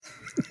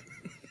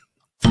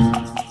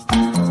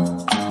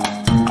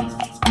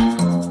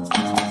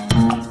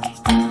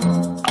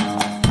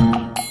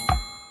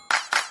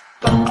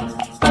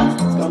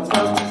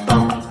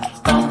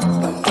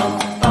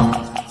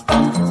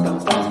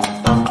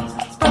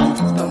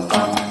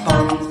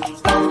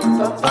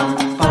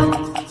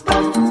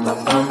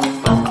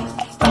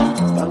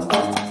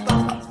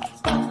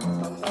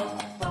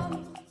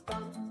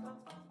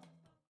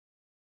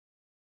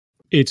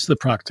It's the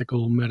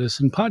Practical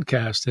Medicine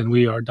Podcast, and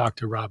we are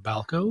Dr. Rob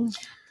Balco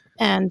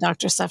and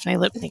Dr. Stephanie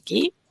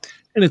Lipnicki.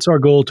 And it's our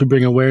goal to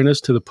bring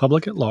awareness to the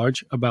public at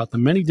large about the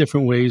many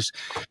different ways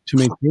to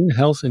maintain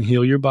health and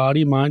heal your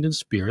body, mind, and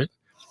spirit,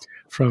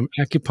 from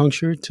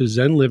acupuncture to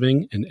Zen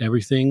living and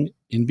everything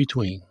in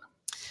between.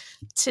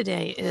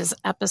 Today is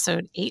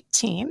episode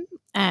 18,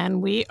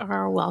 and we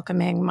are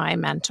welcoming my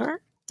mentor,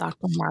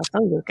 Dr. Martha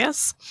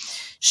Lucas.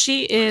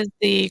 She is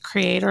the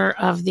creator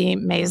of the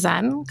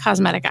Zen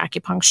cosmetic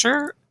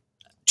acupuncture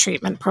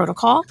treatment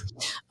protocol,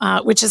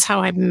 which is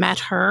how I met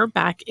her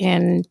back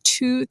in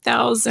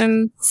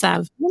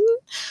 2007.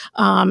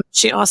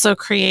 She also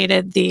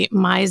created the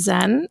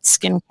Zen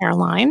skincare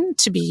line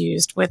to be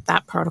used with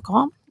that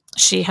protocol.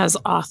 She has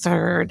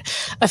authored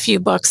a few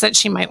books that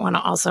she might want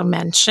to also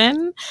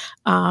mention.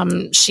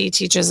 She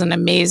teaches an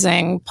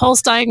amazing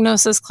pulse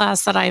diagnosis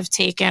class that I've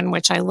taken,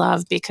 which I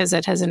love because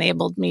it has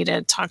enabled me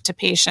to talk to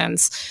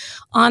patients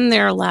on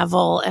their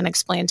level and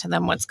explain to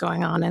them what's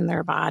going on in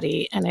their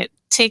body. And it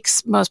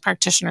takes most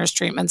practitioners'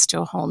 treatments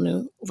to a whole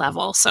new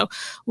level. So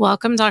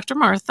welcome, Dr.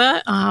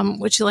 Martha.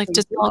 Would you like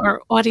to tell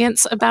our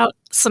audience about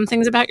some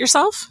things about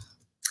yourself?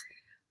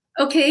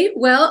 Okay,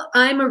 well,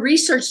 I'm a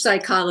research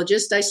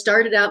psychologist. I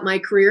started out my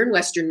career in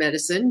Western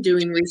medicine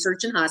doing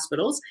research in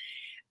hospitals.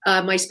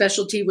 My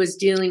specialty was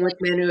dealing with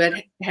men who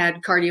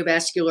had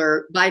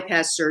cardiovascular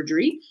bypass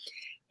surgery.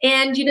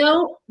 And,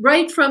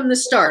 right from the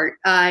start,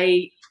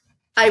 I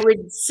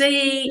would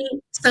say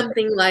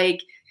something like,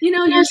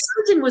 your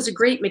surgeon was a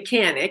great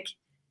mechanic.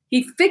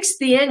 He fixed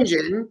the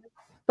engine,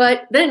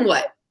 but then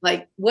what?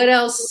 Like, what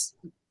else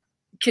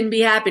can be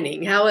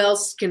happening? How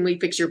else can we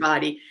fix your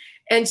body?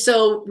 And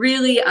so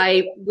really,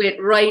 I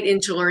went right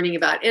into learning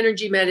about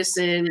energy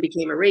medicine,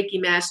 became a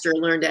Reiki master,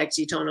 learned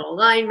axotonal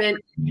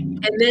alignment,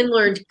 and then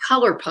learned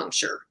color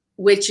puncture,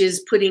 which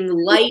is putting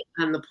light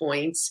on the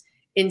points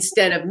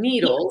instead of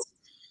needles.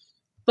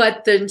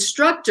 But the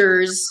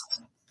instructors,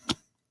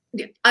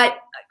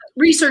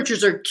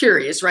 researchers are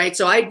curious, right?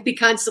 So I'd be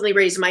constantly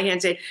raising my hand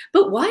and say,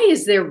 but why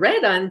is there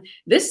red on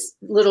this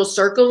little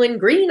circle and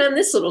green on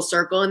this little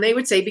circle? And they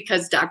would say,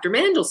 because Dr.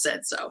 Mandel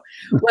said so.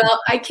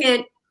 Well, I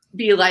can't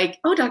be like,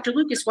 oh, Dr.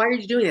 Lucas, why are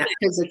you doing that?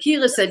 Because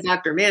Akila said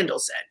Dr. Mandel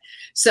said.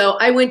 So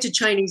I went to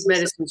Chinese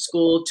medicine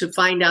school to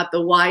find out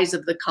the whys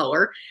of the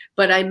color,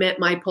 but I met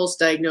my pulse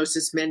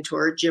diagnosis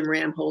mentor, Jim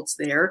Ramholtz,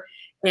 there.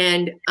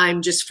 And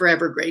I'm just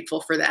forever grateful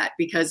for that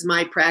because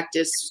my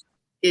practice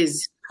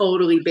is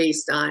totally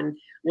based on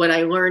what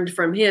I learned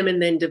from him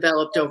and then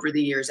developed over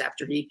the years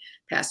after he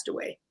passed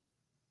away.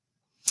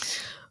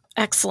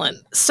 Excellent.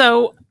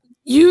 So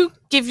you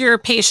give your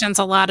patients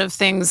a lot of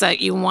things that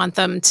you want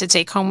them to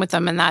take home with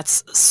them, and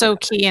that's so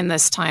key in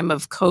this time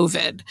of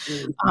COVID.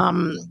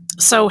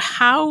 So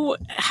how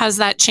has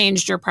that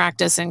changed your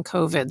practice in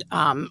COVID?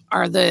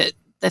 Are the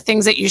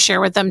things that you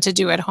share with them to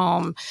do at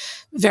home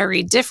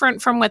very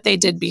different from what they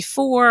did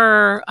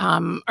before?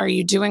 Are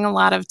you doing a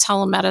lot of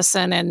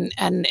telemedicine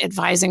and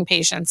advising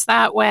patients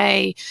that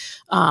way?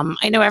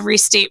 I know every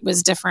state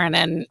was different,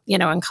 and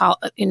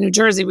in New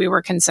Jersey we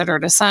were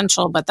considered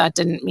essential, but that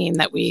didn't mean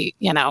that we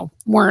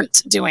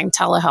weren't doing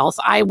telehealth.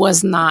 I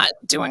was not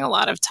doing a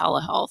lot of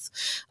telehealth,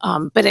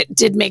 but it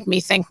did make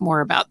me think more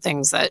about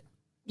things that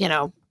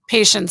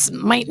patients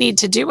might need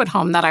to do at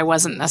home that I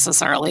wasn't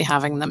necessarily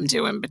having them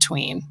do in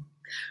between.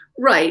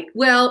 Right.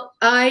 Well,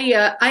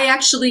 I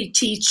actually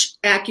teach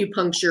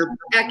acupressure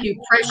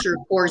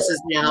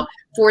courses now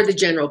for the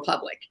general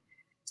public.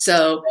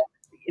 So,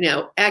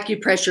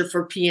 acupressure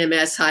for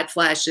PMS, hot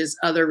flashes,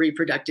 other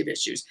reproductive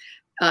issues,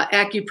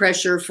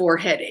 acupressure for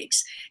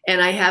headaches.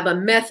 And I have a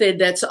method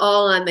that's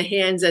all on the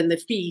hands and the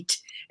feet.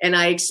 And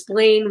I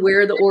explain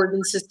where the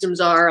organ systems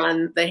are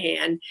on the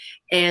hand.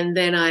 And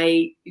then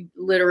I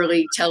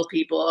literally tell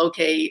people,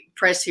 okay,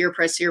 press here,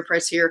 press here,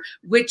 press here.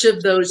 Which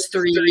of those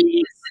three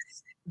is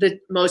the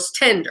most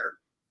tender?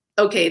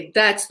 Okay,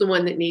 that's the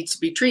one that needs to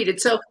be treated.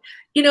 So,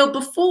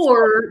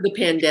 before the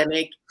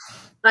pandemic,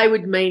 I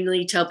would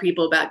mainly tell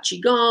people about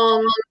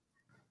Qigong,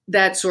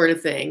 that sort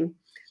of thing.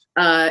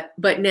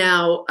 But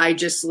now I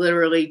just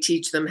literally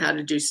teach them how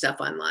to do stuff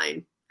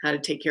online, how to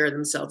take care of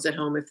themselves at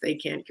home if they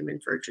can't come in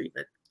for a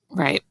treatment.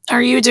 Right.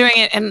 Are you doing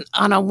it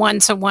on a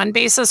one-to-one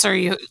basis, or are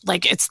you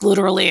it's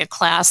literally a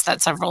class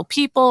that's several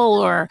people,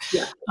 or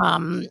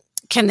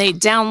can they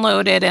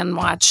download it and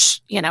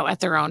watch, at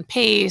their own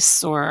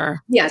pace?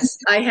 Or yes,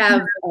 I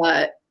have.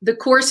 The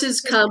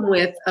courses come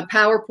with a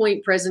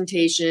PowerPoint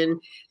presentation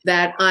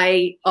that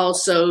I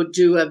also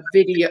do a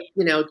video,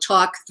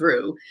 talk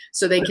through,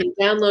 so they can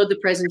download the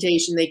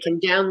presentation. They can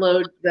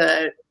download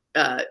the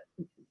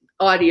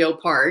audio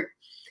part,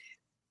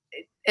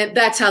 and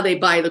that's how they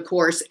buy the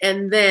course.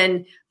 And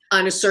then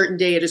on a certain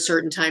day at a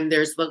certain time,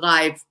 there's the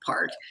live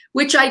part,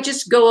 which I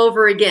just go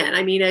over again.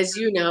 I mean, as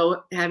you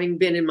know, having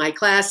been in my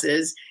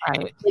classes,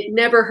 right, it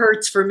never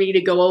hurts for me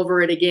to go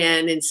over it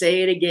again and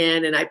say it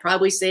again. And I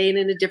probably say it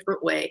in a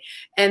different way.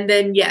 And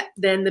then,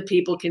 then the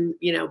people can,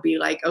 be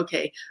like,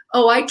 okay,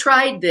 oh, I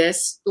tried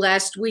this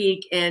last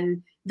week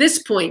and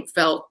this point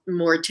felt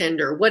more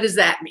tender. What does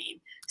that mean?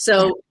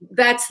 So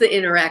that's the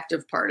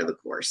interactive part of the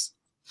course.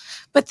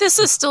 But this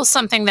is still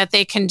something that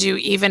they can do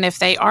even if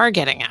they are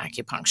getting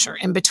acupuncture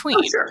in between.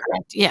 Oh, sure.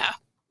 Correct? Yeah.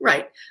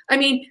 Right. I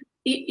mean,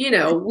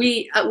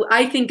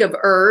 I think of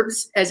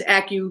herbs as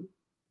your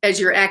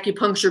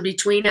acupuncture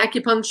between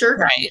acupuncture.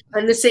 Right.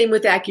 And the same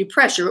with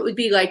acupressure. It would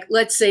be like,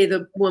 let's say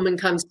the woman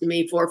comes to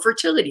me for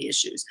fertility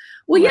issues.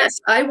 Well, Right. yes,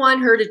 I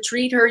want her to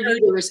treat her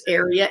uterus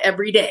area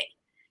every day,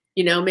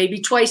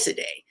 maybe twice a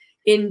day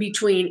in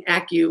between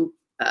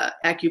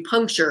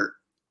acupuncture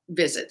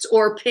visits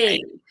or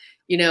pain.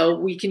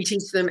 We can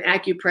teach them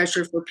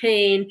acupressure for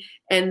pain,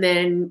 and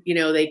then,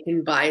 they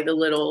can buy the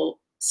little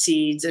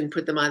seeds and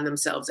put them on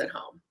themselves at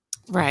home.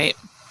 Right.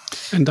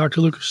 And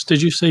Dr. Lucas,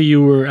 did you say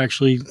you were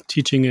actually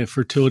teaching a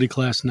fertility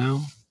class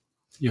now?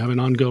 You have an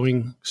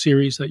ongoing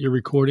series that you're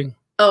recording?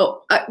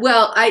 Oh,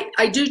 well,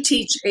 I do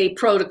teach a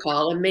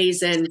protocol, a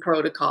May-Zen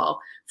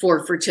protocol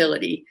for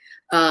fertility.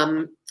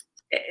 Right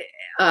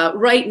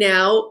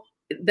now,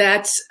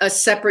 that's a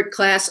separate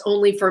class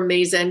only for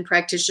May-Zen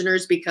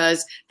practitioners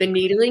because the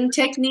needling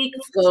technique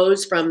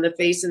flows from the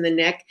face and the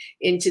neck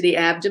into the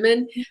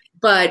abdomen.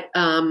 But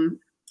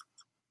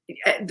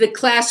the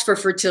class for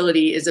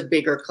fertility is a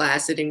bigger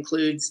class. It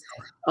includes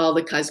all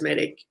the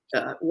cosmetic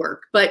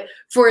work. But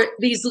for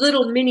these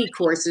little mini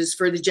courses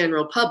for the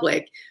general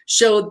public,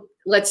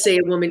 let's say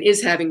a woman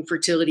is having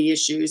fertility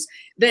issues,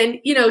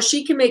 then,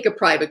 she can make a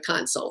private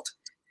consult.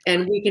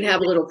 And we can have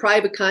a little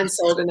private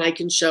consult, and I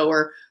can show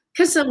her,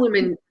 because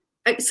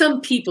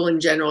some people in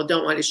general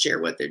don't want to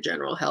share what their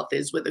general health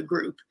is with a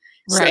group.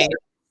 Right.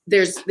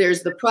 So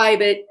there's the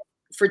private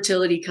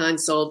fertility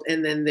consult,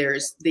 and then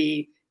there's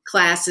the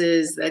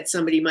classes that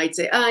somebody might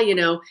say, I'm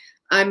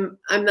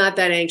not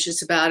that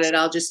anxious about it.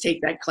 I'll just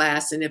take that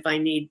class, and if I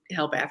need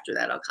help after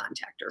that, I'll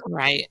contact her.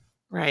 Right.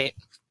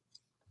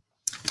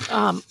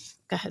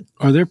 Go ahead.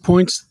 Are there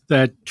points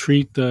that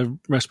treat the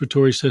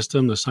respiratory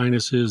system, the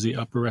sinuses, the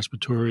upper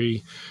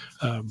respiratory?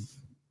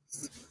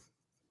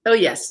 Oh,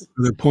 yes.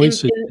 Are there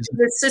points in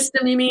the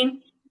system, you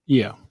mean?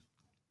 Yeah.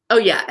 Oh,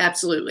 yeah,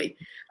 absolutely.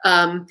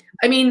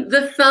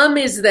 The thumb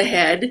is the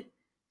head.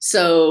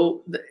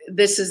 So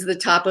this is the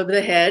top of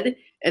the head,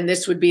 and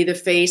this would be the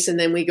face, and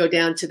then we go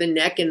down to the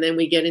neck, and then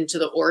we get into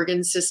the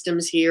organ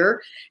systems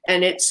here.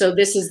 So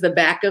this is the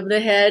back of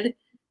the head.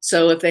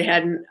 So if they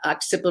had an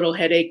occipital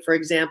headache, for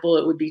example,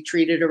 it would be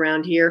treated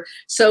around here.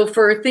 So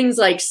for things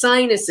like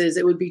sinuses,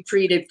 it would be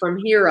treated from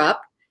here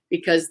up,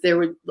 because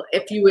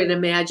if you would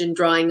imagine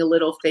drawing a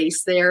little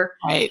face there,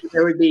 right,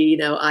 there would be,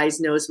 eyes,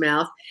 nose,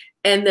 mouth.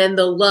 And then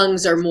the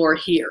lungs are more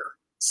here.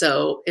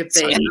 So if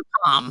they, in the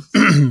palm.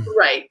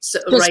 Right. So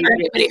right. For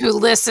anybody who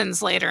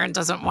listens later and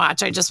doesn't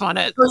watch, I just want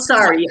to. Oh,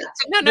 sorry.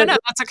 No,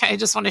 that's okay. I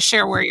just want to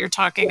share where you're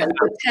talking about.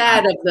 The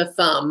pad of the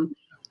thumb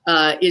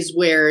is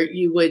where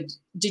you would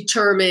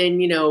determine,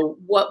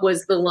 what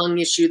was the lung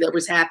issue that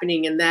was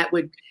happening, and that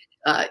would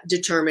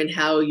determine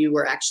how you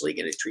were actually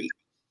going to treat.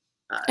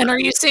 And are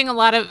you seeing a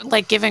lot of,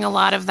 giving a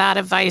lot of that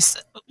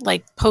advice,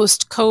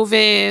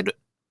 post-COVID,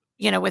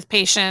 with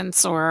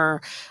patients,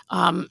 or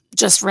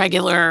just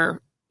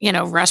regular,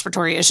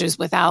 respiratory issues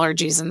with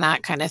allergies and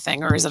that kind of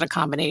thing? Or is it a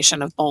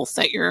combination of both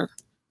that you're?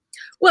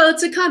 Well,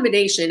 it's a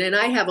combination. And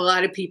I have a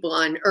lot of people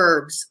on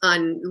herbs,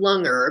 on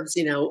lung herbs.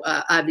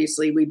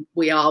 Obviously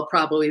we all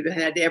probably have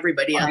had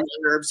everybody on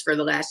lung herbs for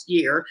the last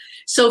year.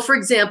 So for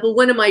example,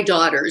 one of my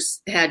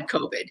daughters had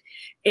COVID,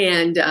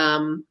 and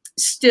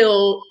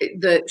still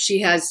she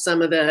has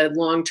some of the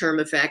long-term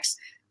effects.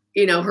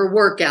 Her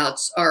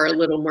workouts are a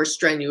little more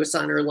strenuous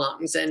on her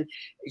lungs, and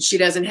she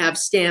doesn't have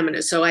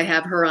stamina. So I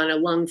have her on a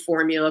lung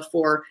formula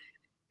for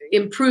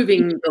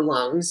improving the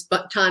lungs,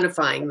 but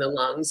tonifying the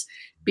lungs,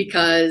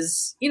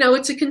 because,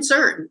 it's a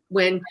concern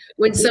when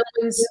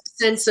someone's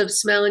sense of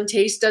smell and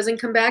taste doesn't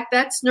come back.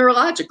 That's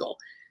neurological.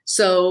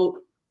 So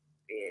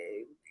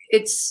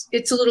it's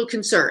a little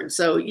concern.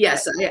 So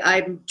yes,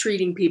 I'm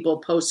treating people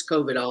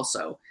post-COVID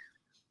also.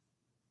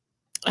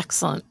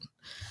 Excellent.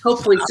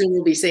 Hopefully soon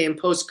we'll be saying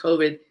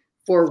post-COVID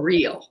for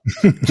real.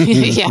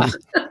 Yeah,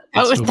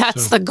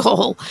 that's the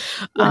goal.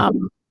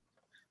 And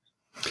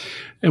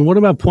what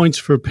about points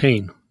for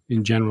pain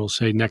in general,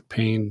 say neck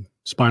pain,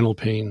 spinal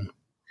pain?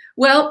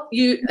 Well,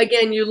 you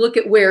look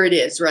at where it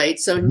is, right?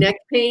 So neck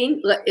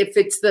pain, if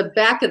it's the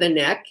back of the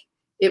neck,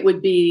 you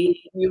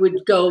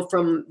would go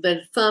from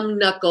the thumb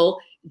knuckle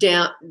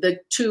down, the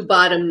two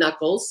bottom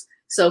knuckles.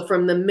 So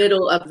from the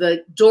middle of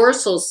the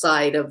dorsal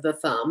side of the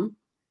thumb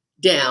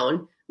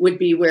down would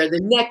be where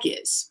the neck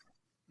is.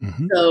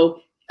 Mm-hmm.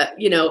 So,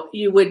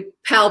 you would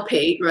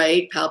palpate,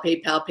 right?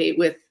 Palpate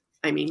with,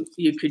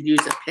 you could use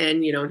a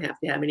pen. You don't have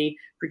to have any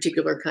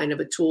particular kind of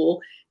a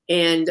tool.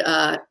 And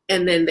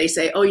then they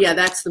say, oh yeah,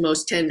 that's the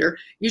most tender.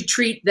 You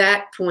treat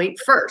that point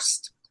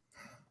first.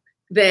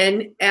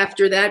 Then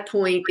after that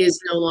point is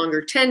no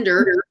longer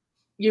tender,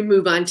 you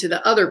move on to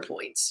the other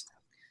points.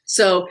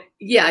 So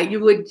yeah, you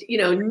would,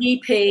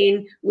 knee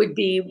pain would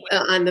be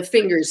on the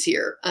fingers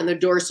here, on the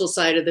dorsal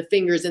side of the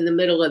fingers, in the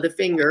middle of the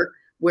finger,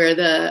 where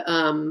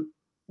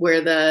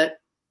the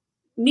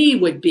knee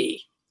would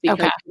be,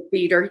 because the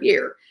feet are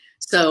here.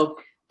 So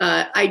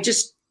I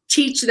just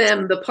teach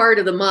them the part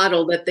of the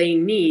model that they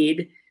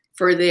need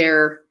for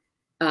their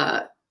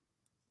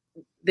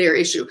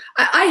issue.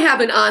 I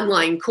have an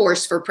online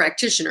course for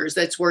practitioners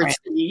that's where it's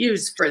going to be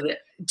used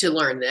to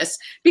learn this,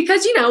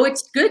 because,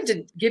 it's good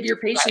to give your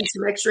patients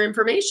some extra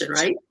information,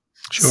 right?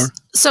 Sure.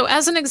 So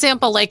as an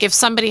example, like if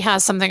somebody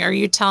has something, are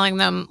you telling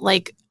them,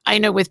 like, I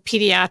know with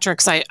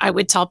pediatrics, I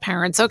would tell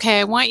parents,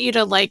 okay, I want you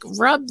to like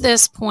rub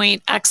this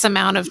point X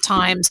amount of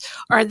times.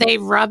 Are they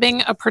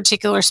rubbing a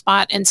particular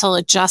spot until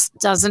it just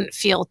doesn't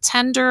feel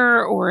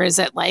tender? Or is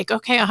it like,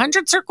 okay,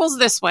 100 circles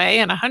this way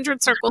and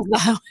 100 circles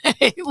that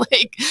way?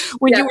 Like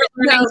when you were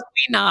learning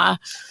Quina.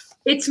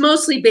 It's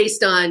mostly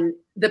based on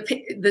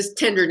the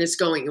tenderness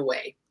going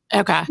away.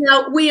 Okay.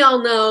 Now, we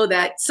all know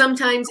that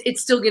sometimes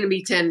it's still going to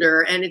be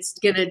tender and it's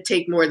going to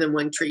take more than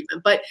one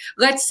treatment. But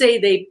let's say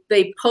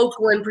they poke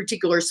one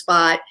particular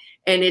spot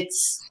and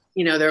it's,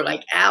 they're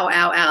like, ow,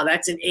 ow, ow,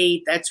 that's an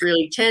 8. That's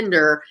really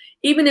tender.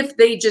 Even if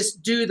they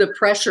just do the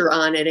pressure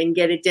on it and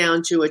get it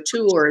down to a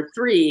 2 or a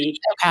 3,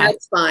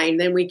 that's fine.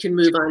 Then we can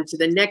move on to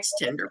the next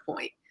tender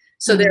point.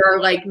 So there are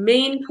like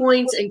main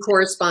points and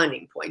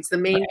corresponding points. The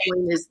main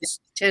point is the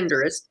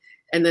tenderest,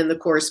 and then the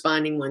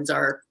corresponding ones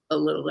are a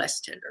little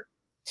less tender.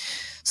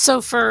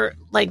 So for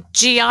like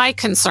GI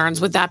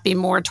concerns, would that be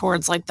more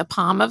towards like the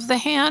palm of the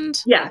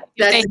hand? Yeah,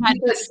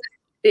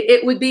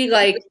 it would be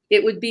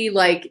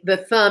like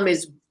the thumb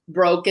is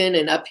broken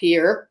and up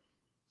here,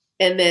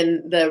 and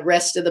then the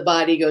rest of the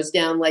body goes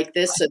down like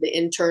this. So the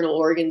internal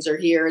organs are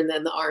here, and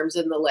then the arms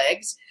and the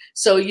legs.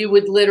 So you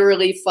would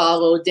literally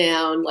follow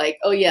down like,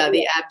 oh yeah,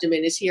 the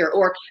abdomen is here,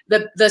 or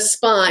the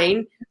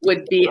spine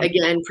would be,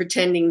 again,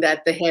 pretending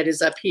that the head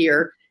is up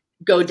here,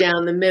 go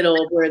down the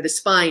middle where the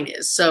spine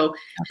is. So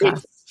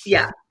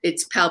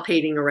it's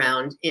palpating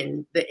around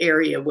in the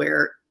area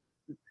where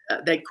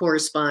that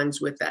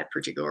corresponds with that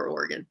particular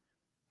organ.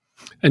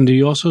 And do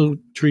you also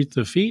treat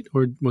the feet,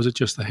 or was it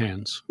just the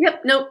hands?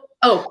 Yep. No.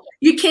 Oh,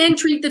 you can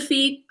treat the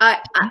feet. I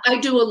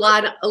do a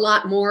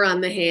lot more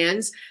on the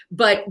hands,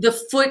 but the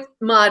foot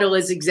model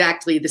is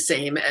exactly the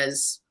same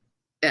as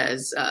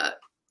the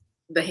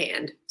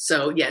hand.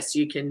 So yes,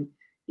 you can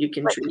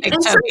treat.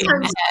 And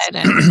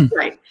sometimes,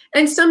 right.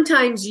 And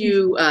sometimes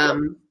you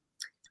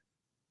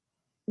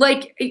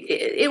like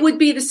it would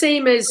be the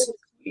same as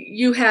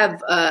you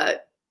have a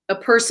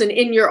person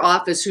in your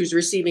office who's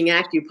receiving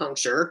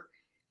acupuncture,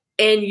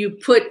 and you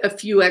put a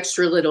few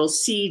extra little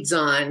seeds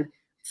on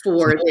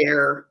for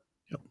their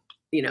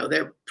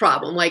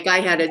problem. Like I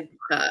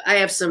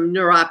have some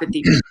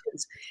neuropathy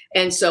patients,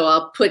 and so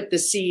I'll put the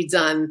seeds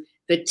on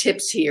the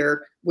tips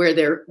here where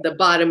the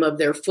bottom of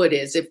their foot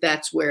is, if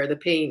that's where the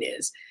pain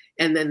is,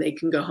 and then they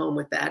can go home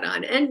with that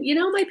on. And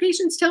my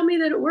patients tell me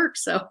that it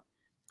works. So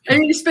I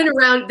mean, it's been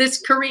around.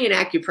 This Korean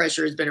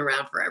acupressure has been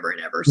around forever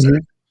and ever. So. Mm-hmm.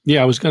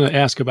 Yeah, I was going to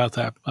ask about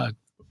that.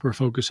 We're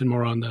focusing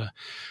more on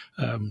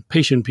the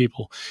patient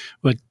people,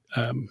 but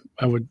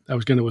I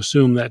was going to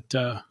assume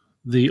that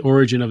the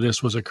origin of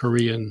this was a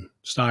Korean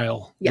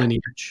style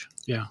lineage.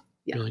 Yeah.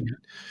 Really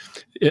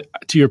good.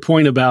 To your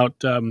point about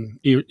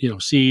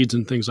seeds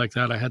and things like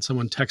that, I had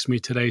someone text me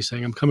today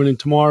saying, "I'm coming in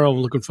tomorrow. I'm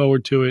looking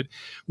forward to it.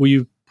 Will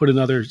you put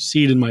another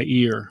seed in my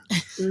ear?"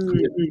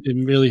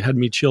 It really had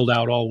me chilled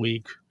out all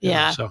week.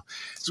 Yeah. So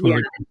it's one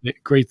of the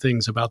great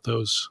things about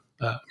those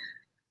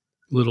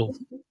little.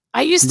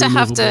 I used to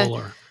have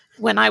to,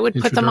 when I would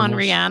put them on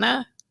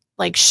Rihanna,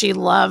 like she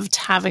loved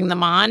having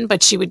them on,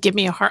 but she would give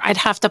me I'd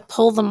have to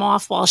pull them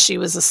off while she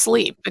was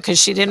asleep because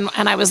she didn't.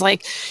 And I was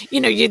like,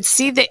 you'd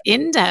see the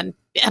indent.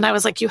 And I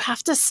was like, you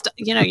have to,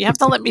 you have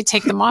to let me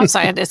take them off. So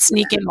I had to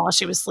sneak in while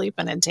she was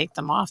sleeping and take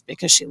them off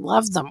because she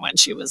loved them when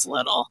she was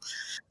little.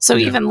 So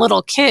even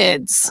little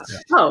kids.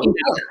 Oh,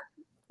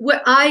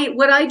 what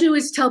I do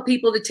is tell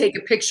people to take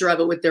a picture of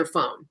it with their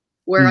phone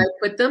where I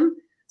put them.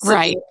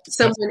 So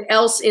someone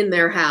else in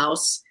their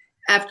house.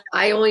 After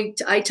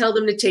I tell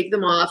them to take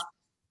them off.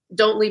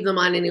 Don't leave them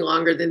on any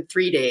longer than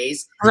 3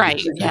 days. Right.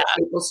 Yeah.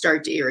 It will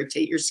start to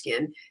irritate your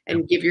skin,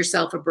 and give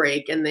yourself a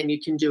break, and then you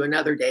can do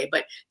another day.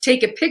 But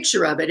take a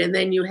picture of it, and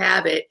then you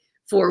have it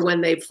for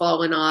when they've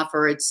fallen off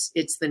or it's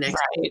the next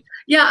day.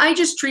 Yeah, I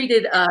just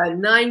treated a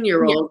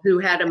 9-year-old who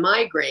had a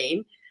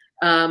migraine.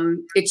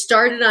 It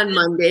started on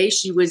Monday.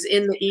 She was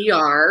in the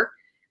ER,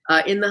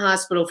 in the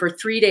hospital for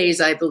 3 days,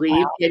 I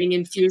believe, getting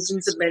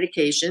infusions of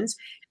medications.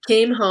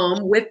 Came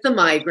home with the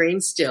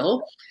migraine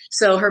still.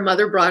 So her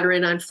mother brought her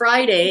in on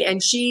Friday,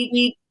 and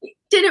she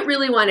didn't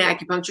really want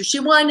acupuncture. She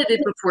wanted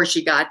it before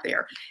she got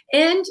there.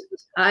 And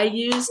I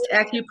used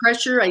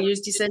acupressure. I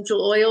used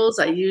essential oils.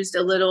 I used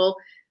a little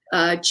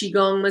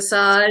Qigong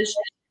massage.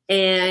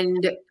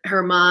 And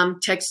her mom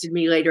texted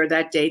me later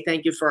that day,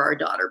 "Thank you for our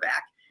daughter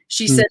back."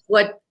 She said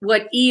what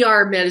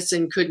ER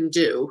medicine couldn't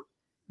do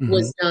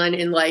was done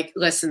in like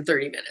less than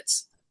 30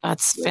 minutes.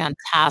 That's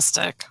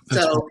fantastic.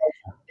 So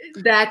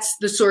that's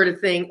the sort of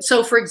thing.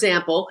 So for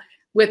example,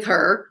 with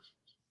her,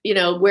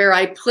 where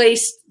I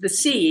placed the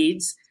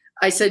seeds,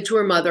 I said to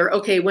her mother,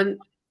 okay, when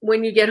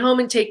you get home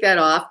and take that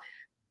off,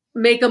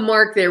 make a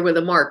mark there with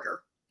a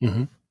marker.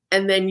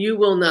 And then you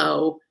will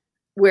know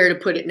where to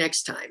put it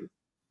next time.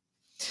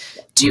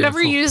 Do you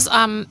ever Wonderful. use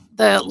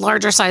the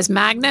larger size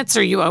magnets,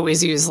 or you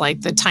always use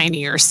like the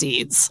tinier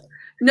seeds?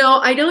 No,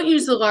 I don't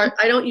use I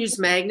don't use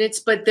magnets,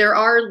 but there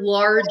are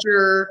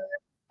larger.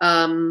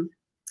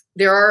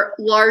 There are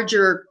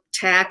larger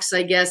tacks.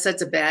 I guess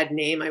that's a bad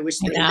name. I wish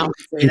they know.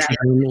 would say that.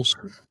 Intradermals.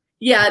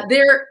 Yeah,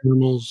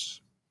 Dermals.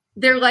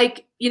 they're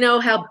like, you know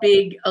how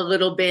big a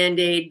little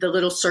Band-Aid, the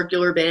little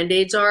circular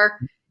Band-Aids are?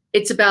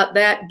 It's about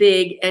that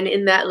big, and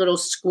in that little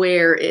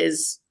square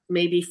is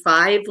maybe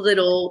 5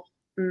 little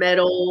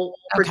metal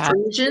Okay.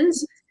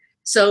 protrusions.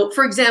 So,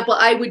 for example,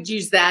 I would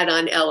use that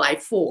on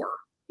LI4,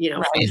 you know,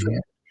 Right.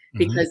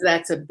 because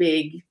that's a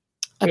big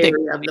A big,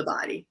 area of the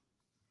body.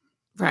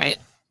 right.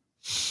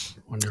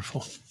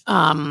 Wonderful.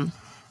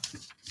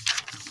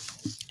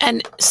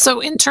 And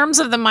so in terms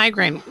of the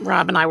migraine,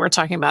 Rob and I were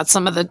talking about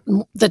some of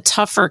the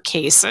tougher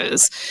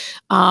cases.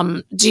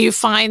 Do you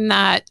find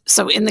that,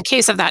 so in the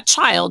case of that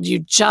child, you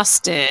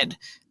just did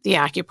the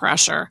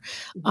acupressure.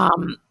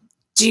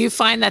 Do you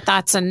find that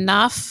that's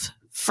enough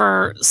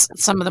for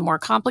some of the more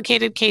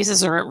complicated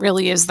cases, or it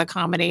really is the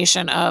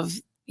combination of,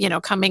 you know,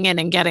 coming in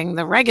and getting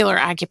the regular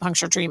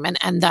acupuncture treatment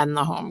and then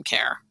the home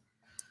care?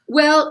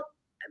 Well,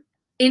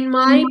 in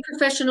my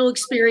professional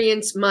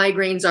experience,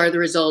 migraines are the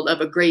result of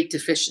a great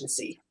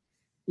deficiency.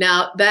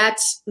 Now,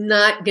 that's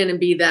not going to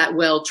be that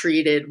well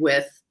treated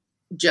with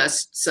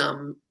just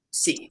some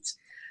seeds.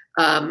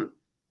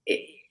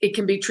 It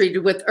can be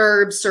treated with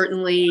herbs,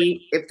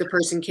 certainly. If the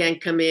person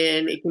can't come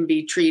in, it can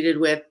be treated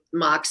with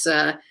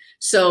moxa.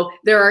 So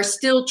there are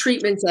still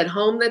treatments at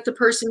home that the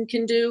person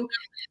can do.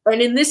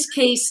 And in this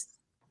case,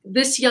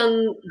 this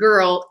young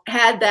girl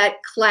had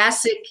that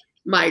classic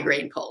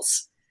migraine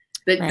pulse.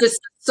 That Right. just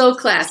so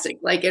classic.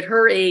 Like at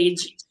her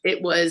age,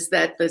 it was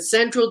that the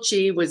central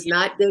chi was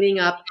not getting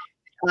up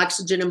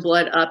oxygen and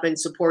blood up and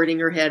supporting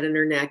her head and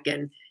her neck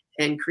and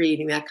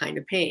creating that kind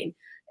of pain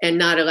and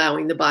not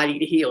allowing the body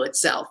to heal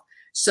itself.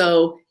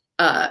 So,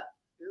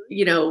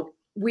 you know,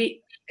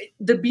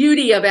 the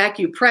beauty of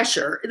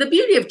acupressure, the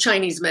beauty of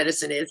Chinese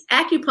medicine is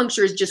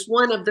acupuncture is just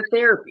one of the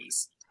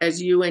therapies, as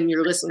you and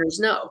your listeners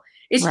know.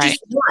 It's Right.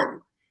 just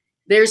one.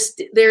 There's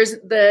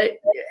the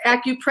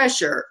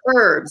acupressure,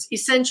 herbs,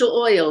 essential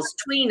oils,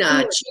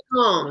 tuina,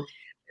 qigong,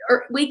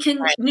 or we can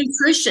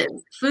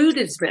nutrition, food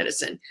is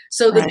medicine.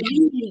 So the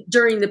beauty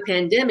during the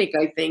pandemic,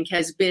 I think,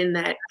 has been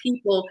that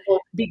people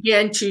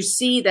began to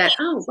see that,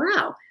 oh,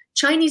 wow,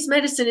 Chinese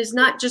medicine is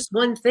not just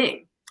one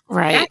thing.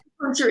 Right.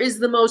 Acupuncture is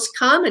the most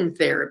common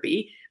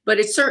therapy, but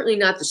it's certainly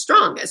not the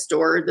strongest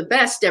or the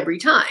best every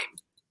time.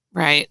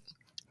 Right.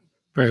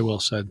 Very well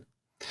said.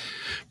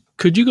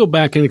 Could you go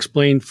back and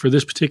explain for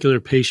this particular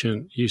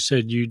patient, you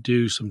said you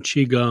do some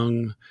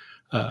Qigong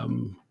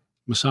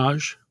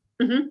massage.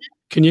 Mm-hmm.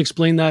 Can you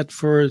explain that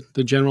for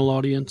the general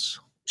audience?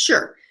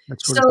 Sure.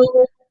 So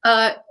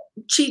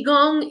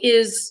Qigong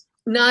is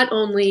not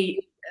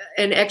only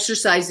an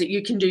exercise that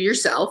you can do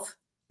yourself.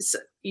 So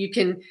you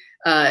can,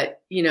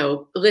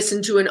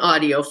 listen to an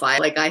audio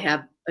file. Like I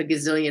have a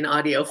gazillion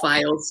audio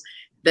files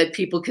that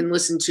people can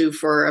listen to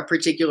for a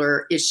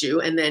particular issue.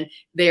 And then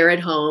they're at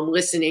home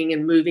listening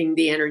and moving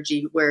the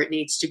energy where it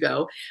needs to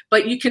go.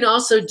 But you can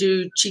also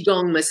do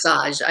Qigong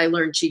massage. I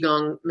learned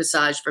Qigong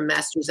massage from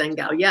Master Zheng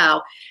Gao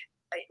Yao,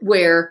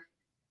 where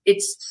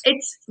it's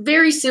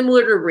very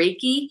similar to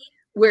Reiki,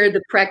 where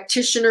the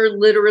practitioner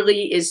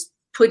literally is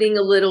putting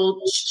a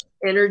little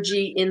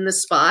energy in the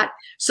spot.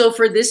 So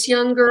for this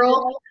young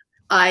girl,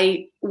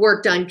 I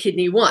worked on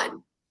kidney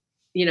 1.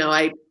 You know,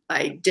 I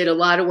did a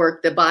lot of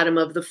work, the bottom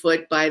of the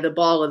foot by the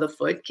ball of the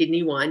foot,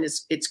 kidney 1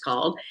 it's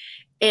called.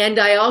 And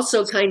I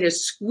also kind of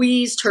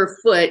squeezed her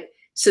foot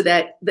so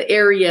that the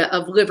area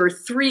of liver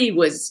 3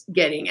 was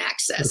getting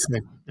access.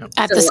 Okay. Yep.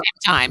 At the same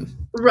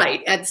time.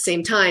 Right, at the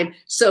same time.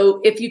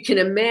 So if you can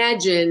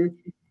imagine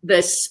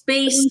the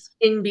space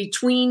in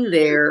between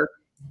there,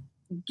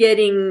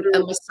 getting a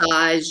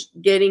massage,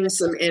 getting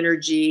some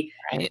energy,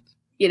 Right.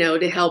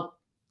 to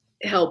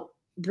help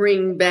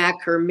bring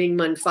back her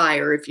Mingmen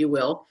fire, if you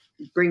will,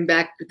 bring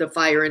back the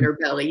fire in her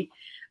belly.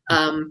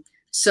 As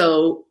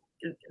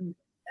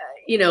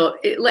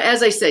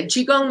I said,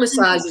 Qigong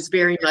massage is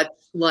very much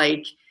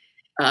like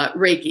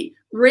Reiki.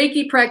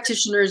 Reiki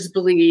practitioners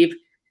believe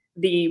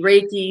the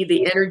Reiki,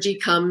 the energy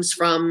comes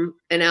from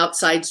an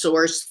outside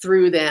source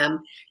through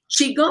them.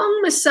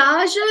 Qigong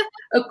massage,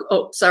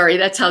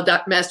 that's how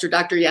Master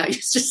Dr. Yao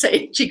used to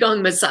say it,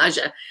 Qigong massage.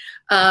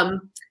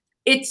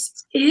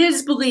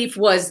 His belief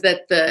was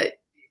that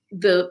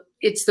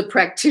it's the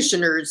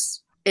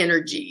practitioner's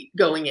energy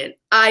going in.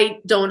 I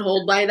don't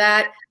hold by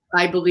that.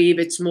 I believe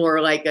it's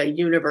more like a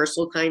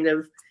universal kind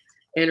of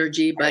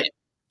energy, but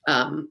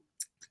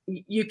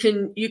you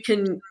can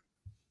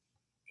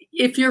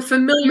if you're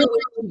familiar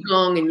with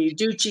Qigong and you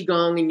do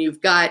Qigong and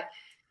you've got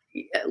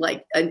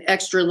like an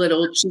extra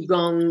little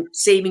Qigong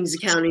savings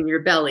account in your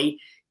belly,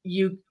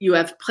 you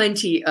have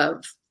plenty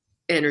of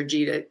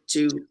energy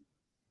to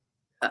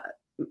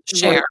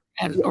Share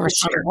or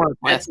share. work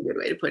with. That's a good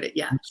way to put it.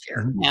 Yeah,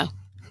 share. Yeah.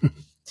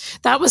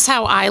 That was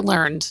how I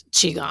learned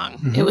Qigong.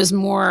 Mm-hmm. It was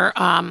more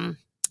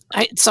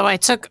So I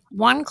took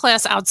one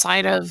class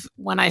outside of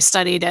when I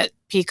studied at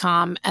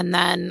PCOM, and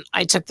then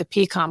I took the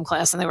PCOM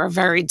class, and they were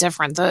very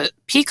different. The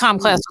PCOM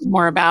class was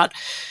more about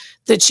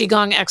the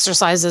Qigong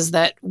exercises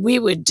that we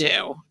would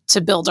do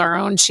to build our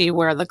own Qi,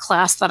 where the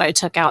class that I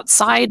took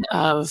outside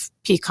of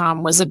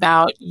PCOM was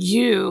about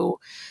you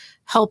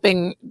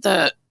helping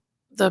the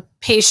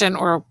patient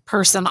or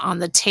person on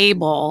the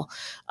table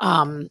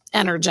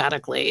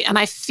energetically. And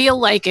I feel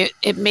like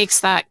it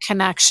makes that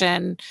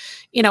connection,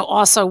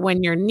 also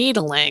when you're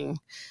needling,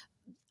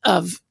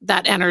 of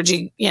that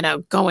energy,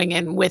 going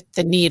in with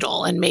the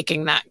needle and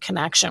making that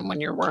connection when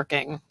you're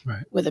working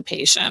with a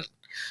patient.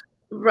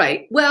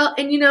 Right. Well,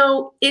 and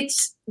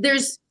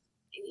there's,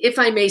 if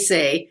I may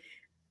say,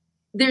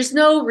 there's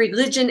no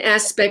religion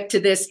aspect to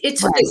this.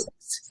 It's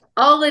physics.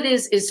 All it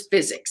is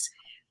physics.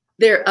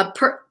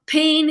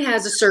 Pain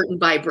has a certain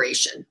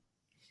vibration,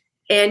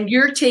 and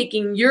you're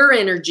taking your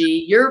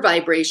energy, your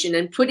vibration,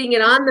 and putting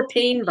it on the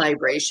pain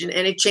vibration,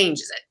 and it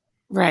changes it.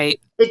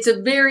 Right. It's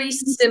a very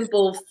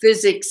simple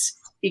physics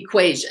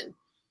equation.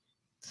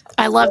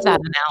 I love that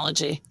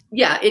analogy.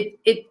 Yeah,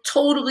 it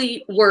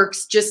totally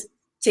works. Just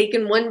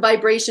taking one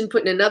vibration,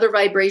 putting another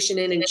vibration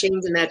in, and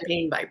changing that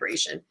pain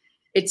vibration.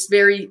 It's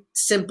very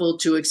simple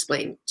to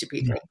explain to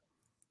people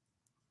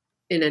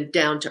in a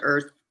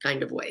down-to-earth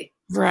kind of way.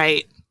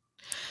 Right.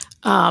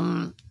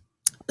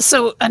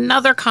 So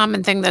another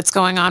common thing that's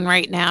going on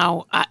right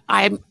now,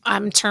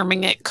 I'm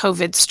terming it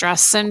COVID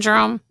stress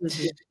syndrome,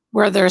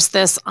 where there's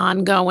this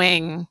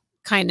ongoing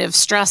kind of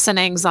stress and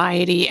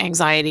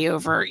anxiety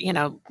over,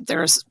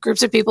 there's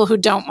groups of people who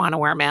don't want to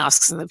wear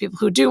masks and the people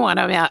who do want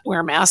to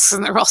wear masks,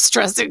 and they're all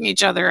stressing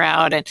each other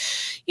out. And,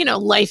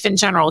 life in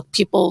general,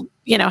 people,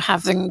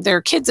 having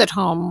their kids at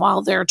home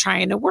while they're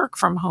trying to work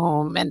from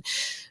home and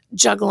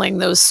juggling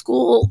those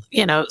school,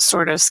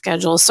 sort of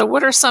schedules. So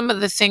what are some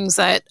of the things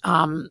that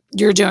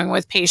you're doing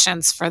with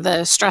patients for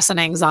the stress and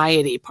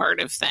anxiety part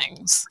of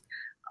things?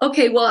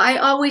 Okay, well, I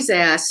always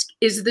ask,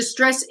 is the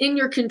stress in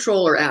your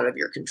control or out of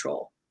your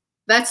control?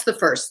 That's the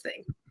first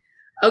thing.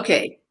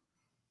 Okay,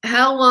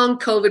 how long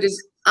COVID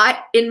is,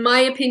 in my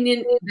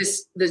opinion,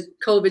 the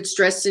COVID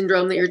stress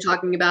syndrome that you're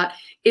talking about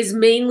is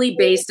mainly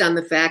based on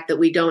the fact that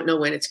we don't know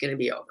when it's going to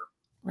be over.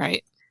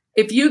 Right.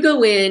 If you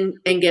go in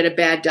and get a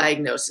bad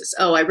diagnosis,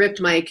 I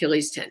ripped my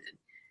Achilles tendon,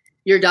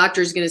 your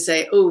doctor's going to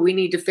say, we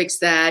need to fix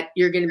that.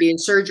 You're going to be in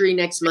surgery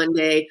next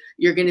Monday.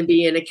 You're going to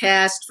be in a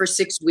cast for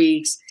 6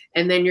 weeks,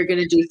 and then you're going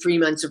to do 3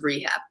 months of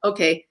rehab.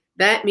 Okay,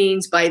 that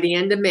means by the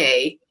end of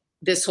May,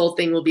 this whole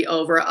thing will be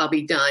over. I'll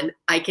be done.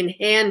 I can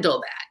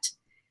handle that.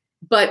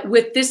 But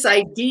with this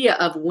idea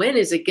of when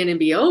is it going to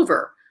be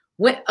over?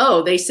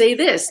 They say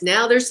this.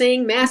 Now they're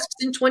saying masks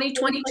in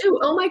 2022.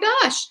 Oh my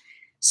gosh.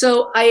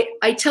 So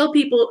I tell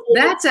people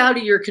that's out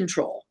of your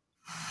control.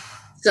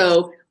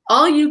 So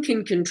all you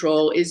can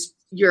control is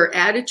your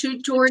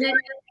attitude toward it,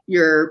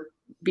 your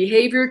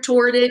behavior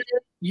toward it,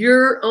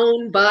 your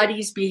own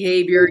body's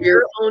behavior,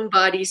 your own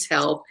body's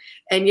health.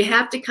 And you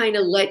have to kind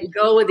of let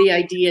go of the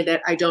idea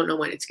that I don't know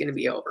when it's going to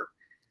be over.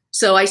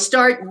 So I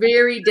start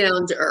very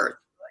down to earth,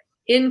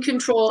 in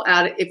control.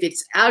 If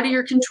it's out of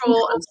your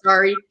control, I'm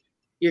sorry,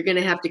 you're going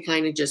to have to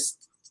kind of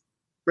just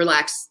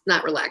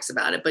not relax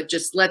about it, but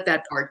just let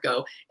that part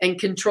go and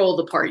control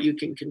the part you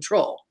can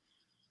control.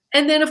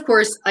 And then, of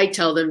course, I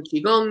tell them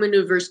Qigong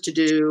maneuvers to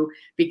do,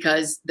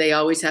 because they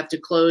always have to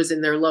close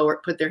in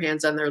put their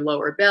hands on their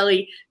lower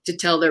belly to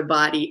tell their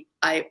body,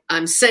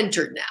 I'm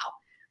centered now.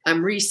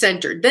 I'm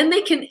recentered. Then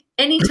they can,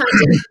 anytime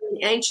they're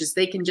feeling anxious,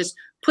 they can just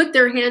put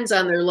their hands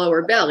on their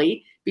lower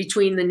belly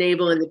between the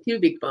navel and the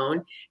pubic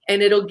bone,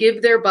 and it'll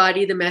give their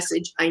body the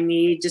message, I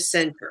need to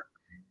center.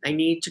 I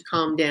need to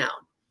calm down.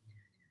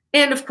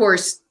 And of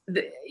course,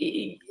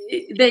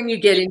 then you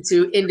get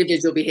into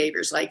individual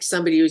behaviors, like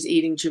somebody who's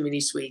eating too many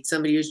sweets,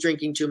 somebody who's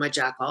drinking too much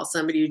alcohol,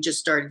 somebody who just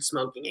started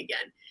smoking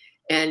again,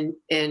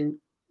 and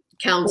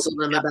counsel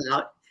them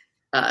about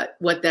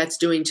what that's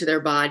doing to their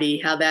body,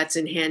 how that's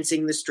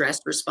enhancing the stress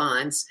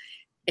response.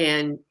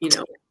 And,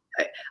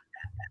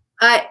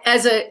 I,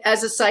 as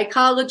a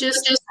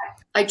psychologist,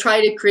 I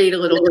try to create a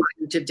little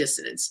cognitive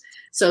dissonance.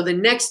 So the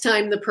next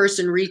time the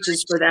person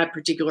reaches for that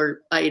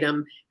particular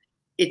item,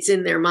 it's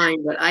in their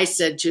mind what I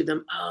said to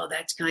them.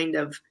 That's kind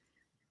of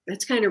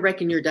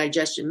wrecking your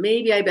digestion.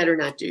 Maybe I better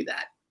not do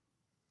that.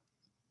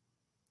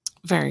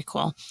 Very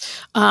cool.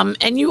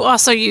 And you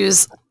also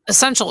use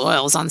essential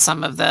oils on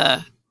some of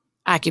the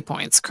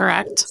acupoints,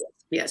 correct?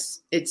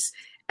 Yes, it's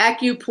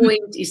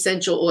acupoint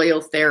essential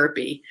oil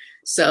therapy.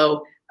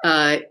 So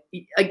the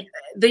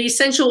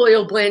essential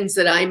oil blends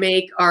that I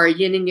make are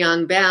yin and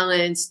yang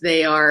balance.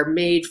 They are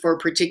made for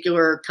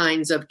particular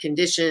kinds of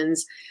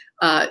conditions.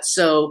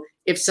 So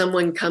if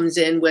someone comes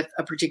in with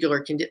a particular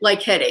condition,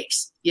 like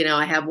headaches,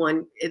 I have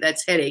one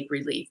that's headache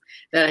relief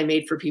that I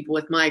made for people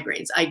with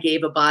migraines. I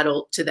gave a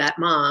bottle to that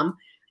mom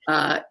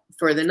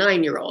for the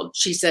 9-year-old.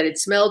 She said it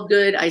smelled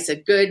good. I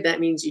said, good, that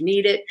means you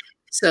need it.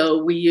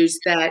 So we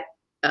used that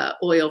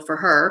oil for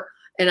her,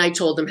 and I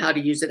told them how to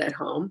use it at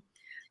home.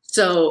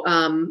 So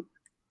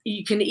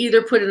you can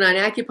either put it on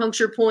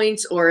acupuncture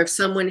points, or if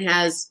someone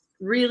has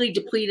really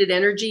depleted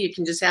energy, you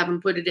can just have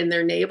them put it in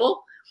their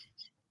navel,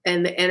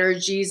 and the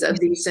energies of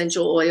the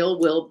essential oil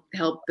will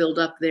help build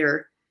up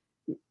their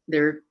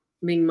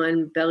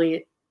Mingmen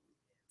belly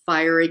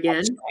fire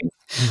again.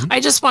 I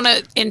just want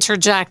to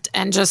interject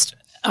and just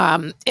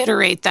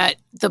iterate that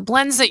the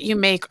blends that you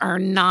make are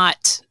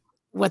not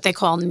what they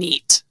call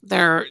neat.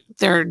 They're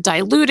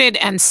diluted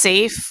and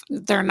safe.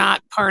 They're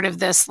not part of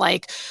this,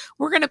 like,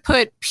 we're going to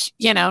put,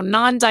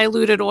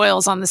 non-diluted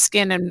oils on the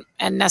skin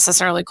and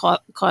necessarily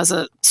cause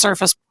a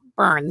surface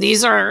burn.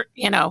 These are,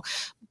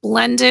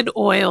 blended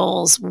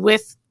oils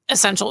with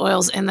essential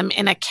oils in them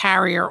in a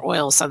carrier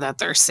oil so that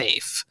they're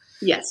safe.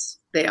 Yes,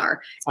 they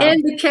are.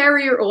 And the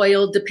carrier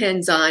oil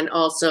depends on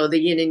also the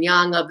yin and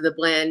yang of the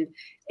blend,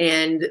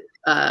 and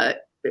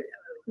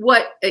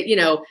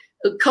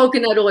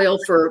coconut oil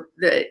for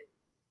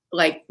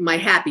like my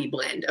happy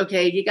blend.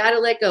 Okay, you got to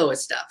let go of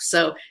stuff.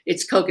 So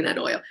it's coconut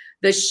oil.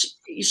 The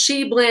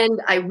she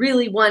blend, I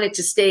really want it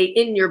to stay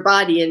in your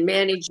body and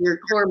manage your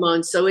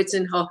hormones. So it's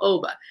in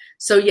jojoba.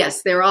 So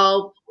yes, they're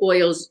all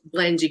oils,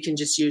 blends you can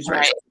just use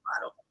right in the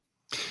bottle.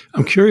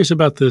 I'm curious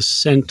about the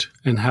scent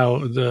and how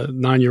the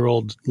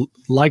 9-year-old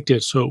liked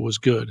it, so it was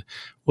good.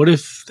 What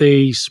if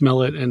they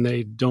smell it and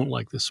they don't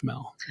like the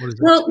smell?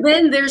 Well,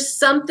 then there's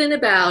something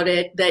about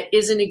it that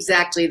isn't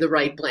exactly the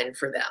right blend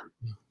for them.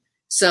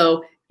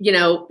 So,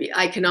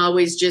 I can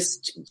always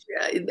just,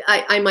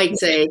 I might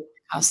say,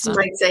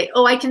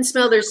 oh, I can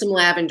smell there's some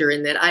lavender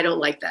in that. I don't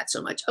like that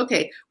so much.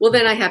 Okay, well,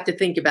 then I have to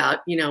think about,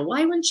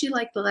 why wouldn't she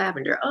like the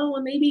lavender? Oh,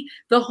 well, maybe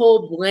the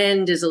whole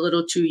blend is a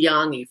little too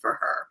yang-y for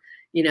her.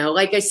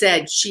 Like I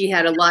said, she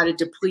had a lot of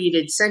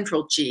depleted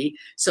central chi,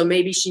 so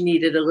maybe she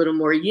needed a little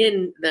more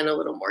yin than a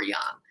little more yang.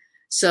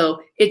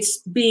 So it's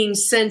being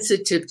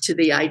sensitive to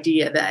the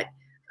idea that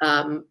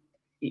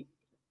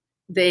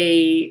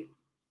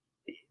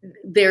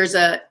there's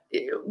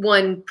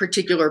one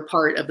particular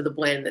part of the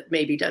blend that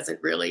maybe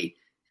doesn't really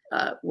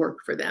work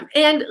for them.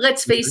 And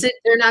let's face it,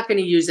 they're not going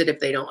to use it if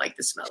they don't like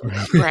the smell of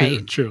it.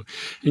 Right. True.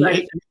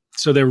 Right.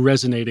 So they're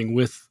resonating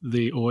with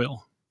the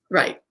oil.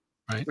 Right.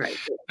 Right.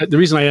 The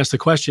reason I ask the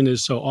question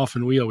is so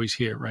often we always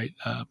hear, right,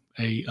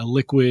 a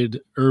liquid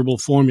herbal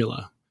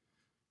formula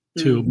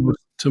to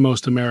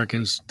most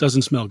Americans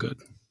doesn't smell good.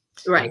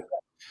 Right.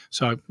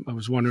 So I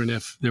was wondering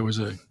if there was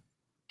a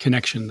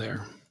connection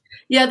there.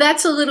 Yeah,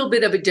 that's a little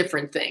bit of a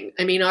different thing.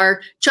 I mean,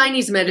 our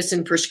Chinese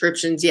medicine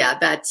prescriptions,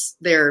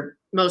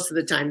 most of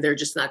the time they're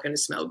just not going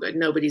to smell good.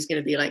 Nobody's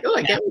going to be like, oh,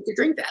 I can't wait to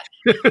drink that.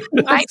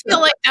 I feel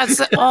like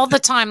that's all the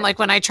time. Like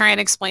when I try and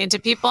explain to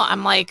people,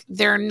 I'm like,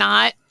 they're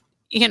not,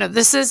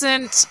 this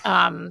isn't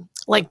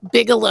like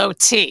Bigelow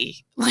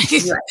tea. Like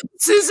this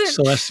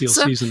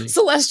isn't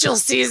celestial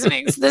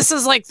seasonings. This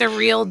is like the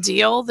real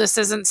deal. This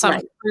isn't some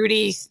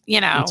fruity,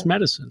 It's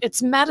medicine.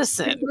 It's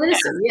medicine,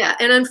 yeah.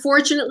 And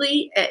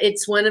unfortunately,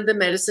 it's one of the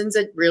medicines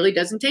that really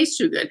doesn't taste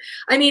too good.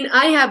 I mean,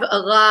 I have a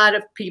lot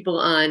of people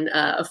on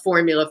a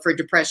formula for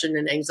depression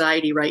and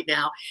anxiety right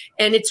now.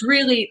 And it's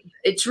really,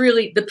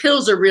 the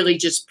pills are really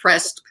just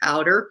pressed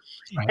powder.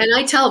 Right. And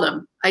I tell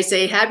them, I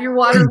say, have your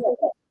water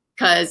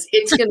because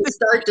it's going to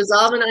start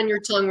dissolving on your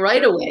tongue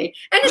right away.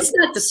 And it's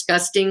not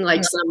disgusting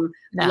like some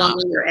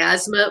lung or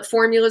asthma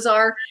formulas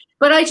are,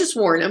 but I just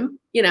warn them,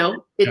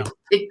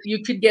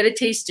 you could get a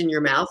taste in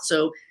your mouth.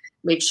 So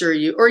make sure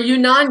you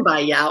non-bai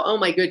yao. Oh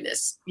my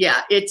goodness.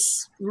 Yeah.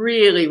 It's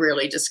really,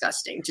 really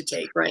disgusting to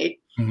take. Right.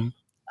 Mm-hmm.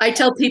 I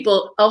tell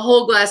people a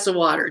whole glass of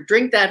water,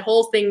 drink that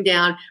whole thing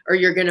down or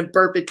you're going to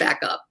burp it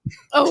back up.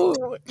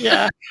 Oh,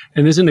 yeah.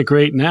 And isn't it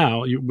great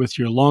now with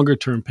your longer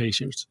term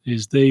patients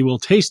is they will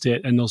taste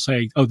it and they'll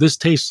say, oh, this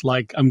tastes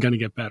like I'm going to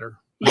get better.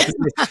 Like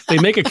they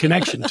make a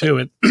connection to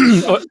it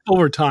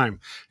over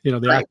time. They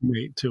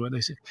acclimate to it.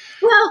 They say,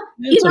 well,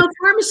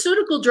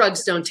 pharmaceutical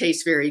drugs don't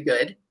taste very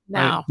good.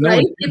 No.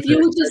 Right? If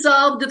you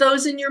dissolved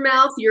those in your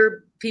mouth,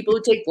 your people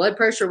who take blood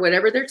pressure,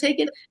 whatever they're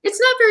taking, it's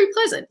not very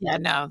pleasant. Yeah,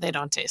 no, they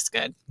don't taste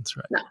good. That's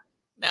right.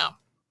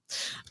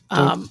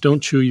 No. Don't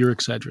chew your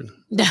Excedrin.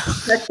 No.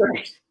 That's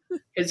right.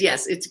 Because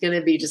yes, it's going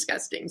to be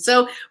disgusting.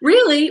 So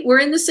really, we're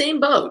in the same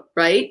boat,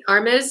 right?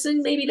 Our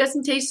medicine maybe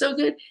doesn't taste so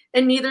good,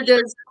 and neither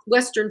does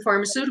Western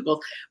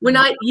pharmaceuticals.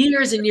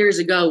 Years and years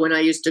ago, when I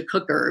used to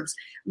cook herbs,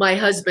 my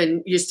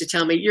husband used to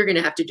tell me, "You're going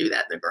to have to do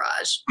that in the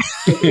garage.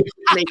 It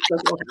makes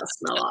the whole house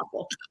smell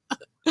awful."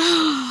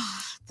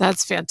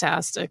 That's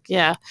fantastic.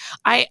 Yeah.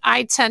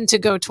 I tend to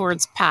go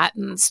towards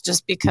patents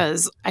just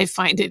because I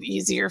find it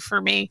easier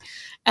for me.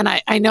 And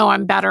I know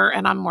I'm better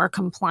and I'm more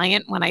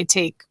compliant when I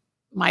take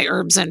my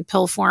herbs in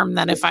pill form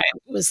than if I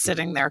was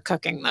sitting there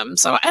cooking them.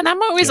 So, and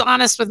I'm always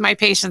honest with my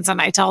patients and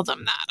I tell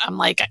them that. I'm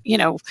like,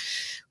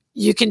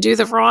 you can do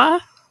the raw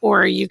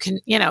or you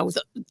can,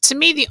 to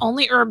me, the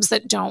only herbs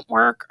that don't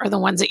work are the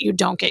ones that you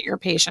don't get your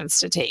patients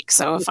to take.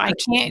 So if I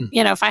can't,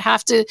 if I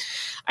have to,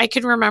 I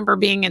can remember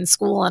being in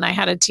school and I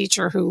had a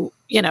teacher who,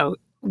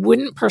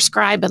 wouldn't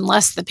prescribe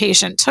unless the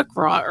patient took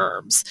raw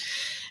herbs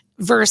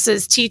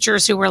versus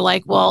teachers who were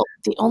like, well,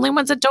 the only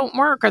ones that don't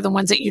work are the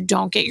ones that you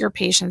don't get your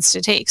patients to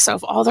take. So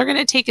if all they're going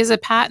to take is a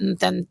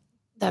patent, then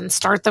then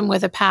start them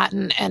with a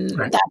patent, and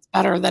that's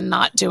better than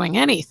not doing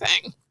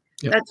anything.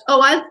 Yep.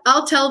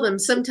 I'll tell them.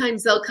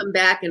 Sometimes they'll come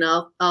back, and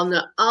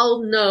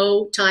I'll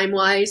know time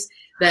wise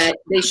that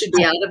they should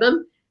be out of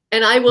them.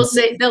 And I will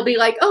say, they'll be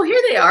like, oh,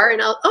 here they are.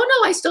 And oh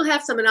no, I still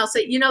have some. And I'll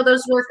say,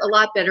 those work a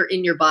lot better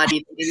in your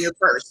body than in your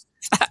purse.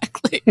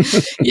 Exactly.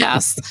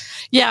 Yes.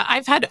 Yeah.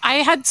 I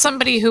had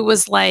somebody who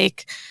was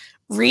like,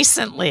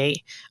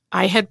 recently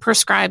I had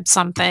prescribed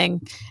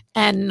something,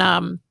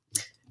 and,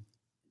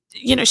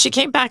 she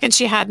came back and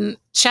she hadn't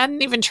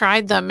even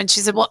tried them. And she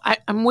said, well,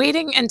 I'm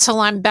waiting until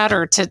I'm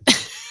better to,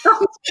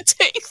 to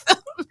take them.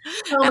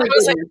 Oh, and I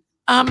was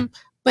like,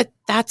 but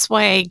that's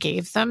why I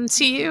gave them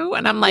to you.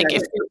 And I'm like,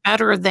 if you're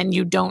better, then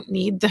you don't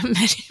need them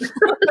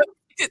anymore.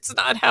 It's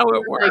not how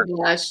it works. Oh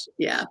my gosh.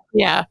 Yeah.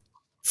 Yeah.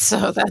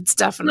 So that's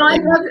definitely.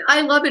 No,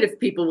 I love it if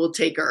people will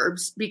take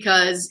herbs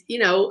because,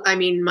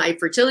 my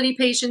fertility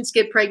patients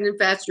get pregnant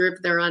faster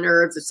if they're on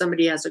herbs. If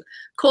somebody has a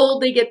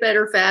cold, they get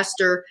better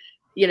faster.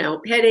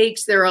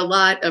 Headaches, there are a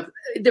lot of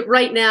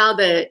right now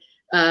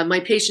my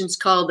patients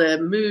call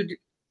the mood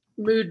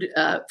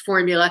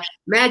formula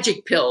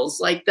magic pills.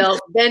 Like they'll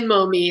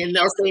Venmo me and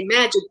they'll say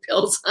magic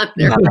pills on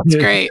there. Oh, that's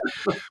great.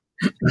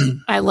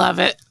 I love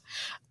it.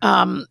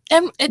 And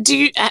do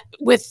you,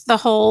 with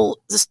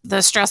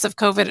the stress of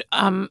COVID,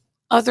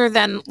 other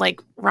than like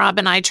Rob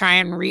and I try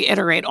and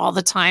reiterate all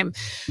the time,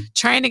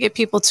 trying to get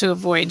people to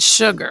avoid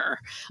sugar,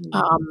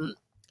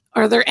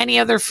 are there any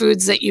other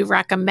foods that you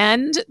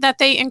recommend that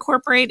they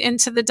incorporate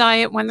into the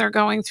diet when they're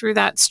going through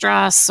that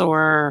stress?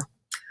 Or?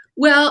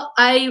 Well,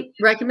 I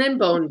recommend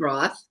bone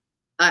broth.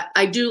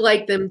 I do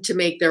like them to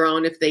make their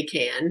own if they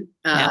can.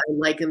 I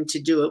like them to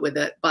do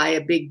it buy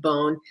a big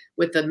bone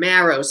with the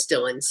marrow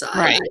still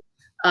inside.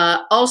 Right.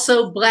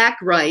 Also, black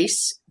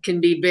rice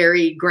can be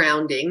very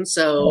grounding.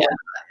 So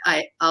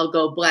I'll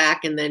go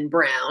black and then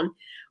brown.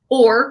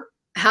 Or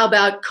how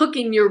about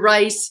cooking your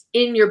rice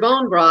in your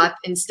bone broth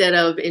instead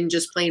of in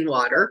just plain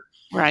water?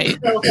 Right.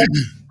 So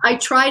I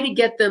try to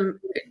get them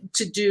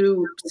to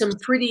do some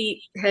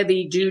pretty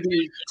heavy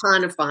duty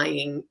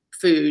tonifying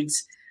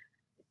foods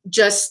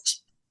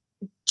just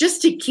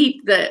to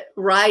keep the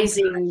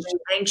rising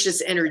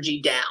anxious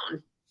energy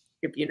down,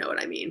 if you know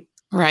what I mean.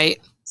 Right.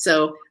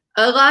 So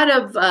a lot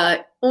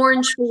of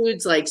orange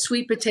foods like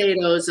sweet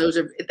potatoes,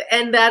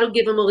 and that'll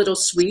give them a little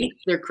sweet.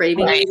 They're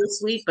craving a little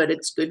sweet, but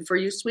it's good for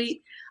you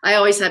sweet. I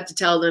always have to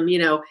tell them,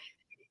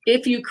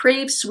 if you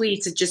crave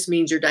sweets, it just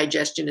means your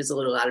digestion is a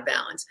little out of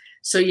balance.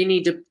 So you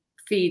need to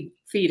feed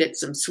it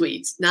some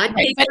sweets, not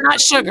cake, but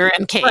not sugar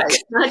and cake. Right,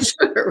 not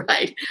sugar,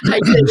 right? I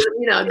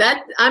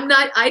said,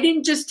 I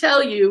didn't just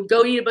tell you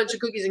go eat a bunch of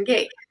cookies and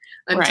cake.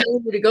 I'm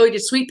telling you to go eat a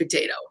sweet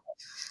potato.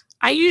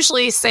 I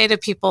usually say to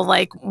people,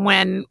 like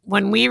when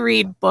we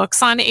read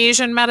books on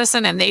Asian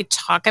medicine and they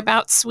talk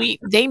about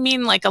sweet, they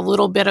mean like a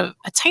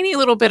tiny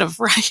little bit of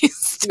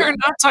rice. They're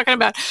not talking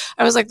about,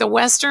 I was like, the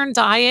Western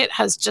diet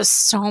has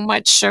just so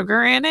much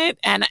sugar in it.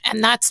 And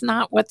that's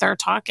not what they're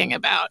talking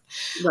about.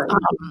 Right.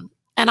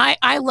 And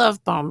I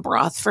love bone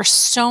broth for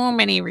so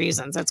many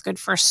reasons. It's good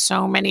for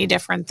so many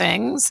different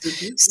things.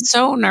 Mm-hmm.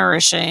 So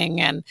nourishing.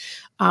 And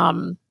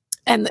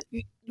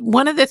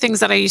one of the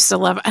things that I used to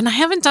love, and I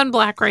haven't done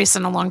black rice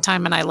in a long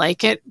time and I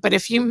like it, but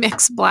if you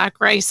mix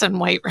black rice and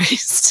white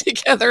rice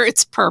together,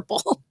 it's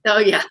purple. Oh,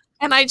 yeah.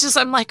 And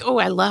I'm like, oh,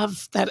 I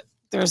love that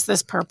there's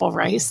this purple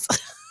rice.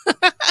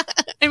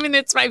 I mean,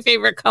 it's my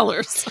favorite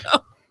color. So.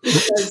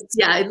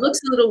 It looks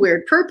a little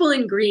weird. Purple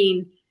and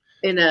green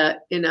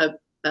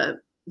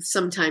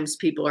sometimes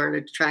people aren't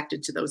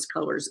attracted to those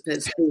colors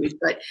as food,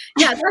 but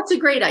that's a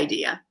great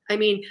idea. I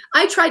mean,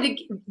 I try to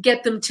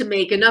get them to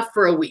make enough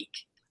for a week.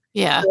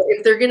 Yeah. So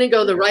if they're going to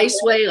go the rice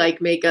way,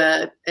 like make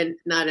a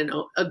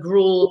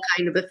gruel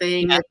kind of a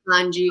thing, a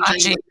congee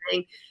kind of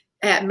thing,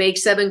 make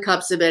 7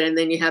 cups of it, and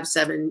then you have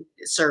 7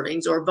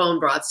 servings. Or bone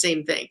broth,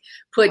 same thing.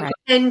 Put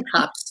 10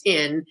 cups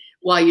in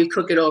while you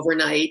cook it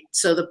overnight.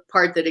 So the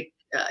part that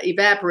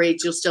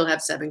evaporates, you'll still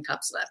have 7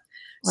 cups left.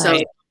 Right.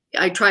 So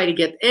I try to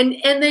get, and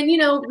then,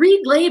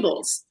 read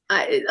labels.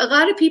 A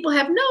lot of people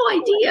have no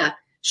idea.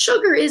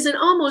 Sugar is in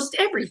almost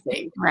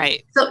everything.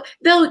 Right. So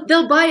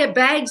they'll buy a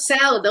bag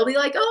salad. They'll be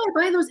like, oh,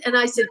 I buy those. And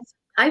I said,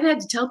 I've had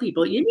to tell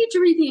people, you need to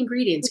read the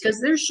ingredients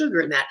because there's sugar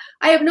in that.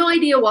 I have no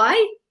idea why.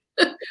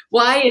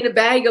 Why in a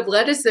bag of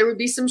lettuce there would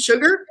be some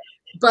sugar.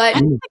 But I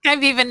don't think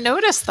I've even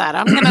noticed that.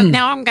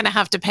 I'm gonna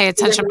have to pay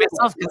attention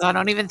myself because I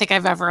don't even think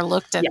I've ever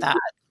looked at that.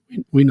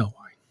 We know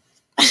why.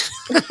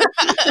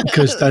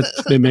 Because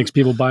it makes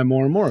people buy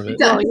more and more of it.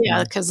 Oh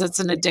yeah, because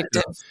it's an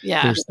addictive.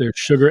 Yeah. There's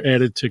sugar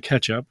added to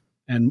ketchup.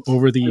 And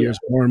over the years,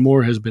 more and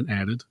more has been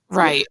added.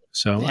 Right.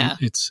 So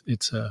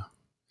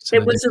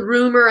it was a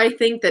rumor, I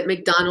think, that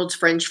McDonald's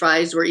French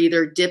fries were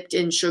either dipped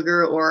in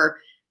sugar or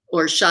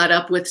shot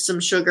up with some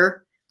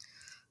sugar.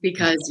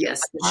 Because yes,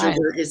 the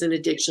sugar is an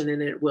addiction,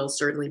 and it will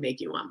certainly make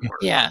you want more.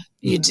 Yeah,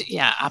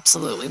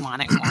 absolutely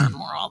want it more and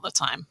more all the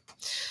time.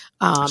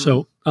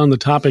 So on the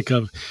topic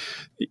of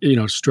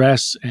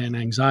stress and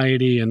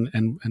anxiety and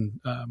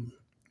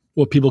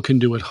what people can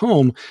do at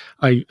home,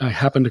 I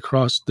happened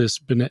across this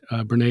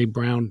Brene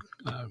Brown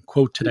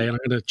quote today, and I'm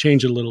going to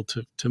change it a little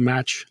to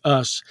match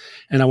us.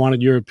 And I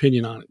wanted your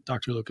opinion on it,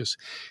 Dr. Lucas.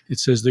 It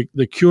says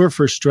the cure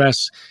for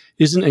stress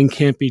isn't and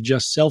can't be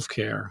just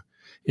self-care.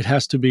 It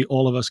has to be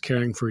all of us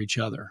caring for each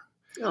other.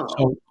 Oh.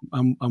 So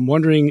I'm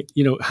wondering,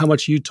 how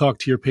much you talk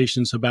to your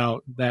patients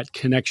about that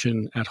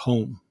connection at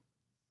home.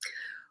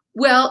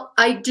 Well,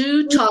 I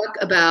do talk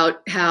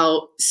about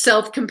how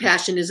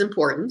self-compassion is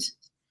important.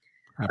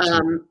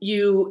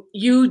 You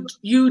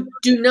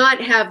do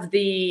not have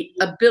the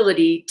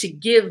ability to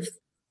give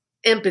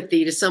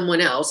empathy to someone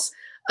else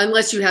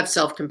unless you have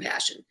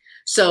self-compassion.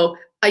 So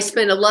I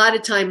spend a lot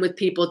of time with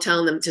people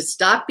telling them to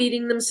stop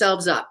beating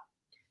themselves up.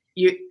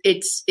 It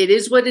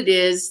is what it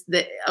is.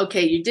 That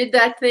okay, you did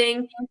that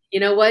thing. You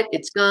know what?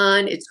 It's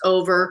gone. It's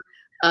over.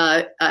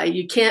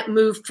 You can't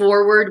move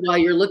forward while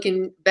you're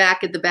looking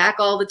back at the back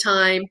all the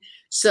time.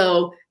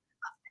 So,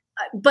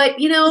 but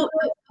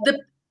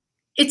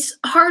it's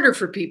harder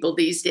for people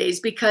these days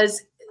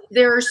because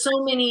there are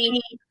so many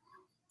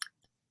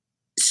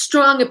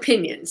strong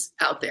opinions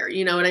out there.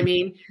 You know what I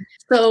mean?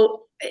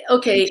 So,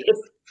 okay,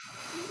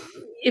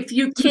 if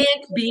you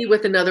can't be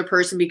with another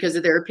person because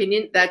of their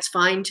opinion, that's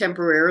fine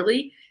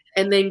temporarily,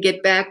 and then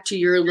get back to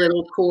your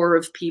little core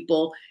of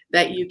people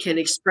that you can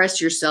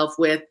express yourself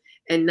with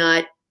and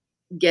not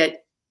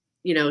get,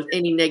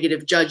 any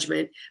negative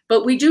judgment.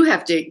 But we do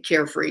have to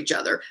care for each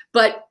other.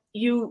 But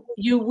you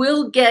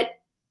will get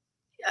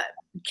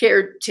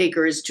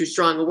caretaker is too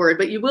strong a word,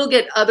 but you will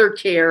get other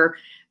care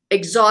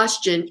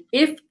exhaustion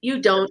if you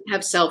don't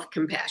have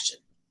self-compassion.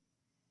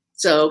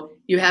 So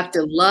you have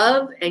to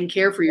love and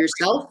care for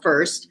yourself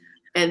first,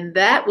 and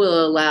that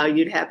will allow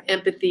you to have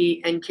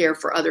empathy and care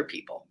for other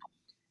people.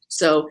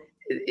 So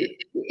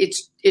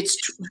it's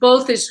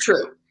both is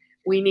true.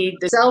 We need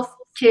the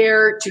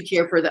self-care to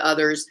care for the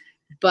others,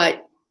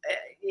 but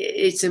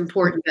it's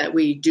important that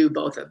we do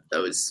both of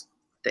those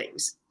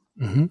things.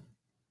 Mm-hmm.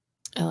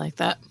 I like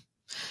that.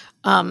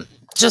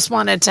 Just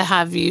wanted to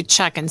have you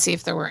check and see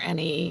if there were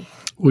any.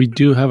 We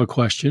do have a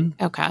question.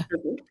 Okay.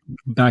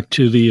 Back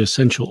to the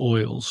essential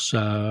oils.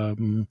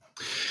 Any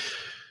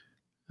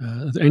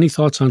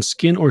thoughts on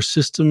skin or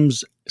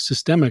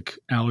systemic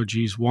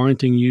allergies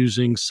warranting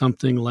using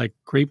something like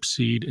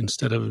grapeseed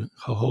instead of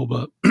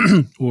jojoba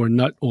or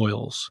nut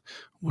oils?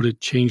 Would it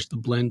change the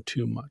blend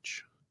too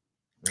much?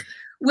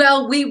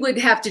 Well, we would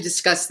have to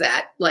discuss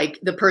that. Like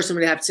the person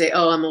would have to say,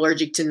 oh, I'm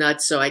allergic to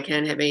nuts, so I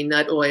can't have any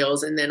nut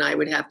oils. And then I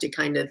would have to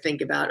kind of think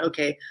about,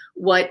 okay,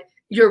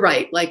 you're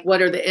right. Like what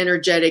are the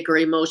energetic or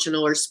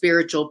emotional or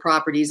spiritual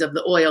properties of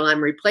the oil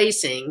I'm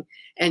replacing?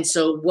 And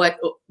so what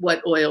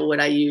oil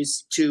would I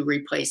use to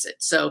replace it?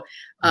 So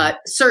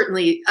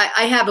certainly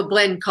I have a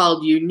blend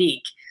called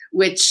Unique,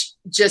 which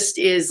just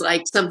is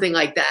like something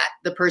like that.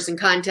 The person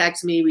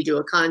contacts me, we do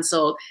a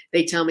consult,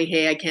 they tell me,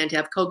 hey, I can't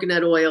have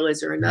coconut oil.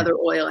 Is there another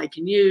oil I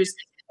can use?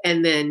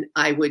 And then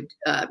I would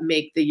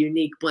make the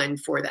Unique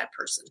blend for that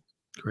person.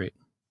 Great.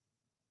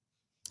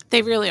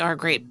 They really are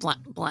great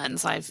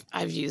blends.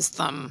 I've used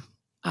them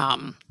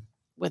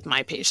with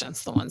my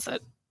patients, the ones that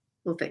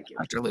thank you,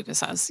 Dr.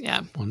 Lucas has.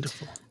 Yeah.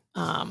 Wonderful.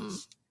 And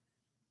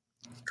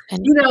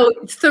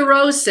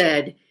Thoreau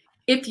said,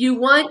 if you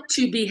want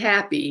to be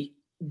happy,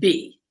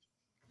 be.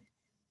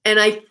 And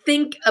I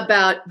think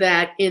about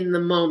that in the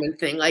moment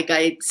thing. Like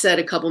I said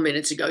a couple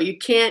minutes ago, you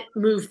can't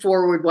move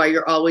forward while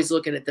you're always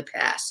looking at the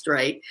past,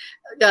 right?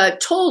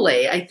 Tolle,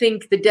 I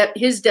think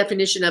his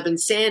definition of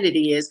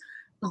insanity is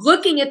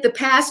looking at the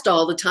past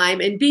all the time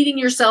and beating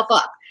yourself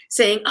up,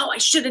 saying, oh, I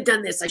should have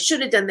done this. I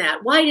should have done that.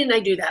 Why didn't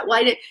I do that?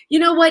 You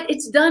know what?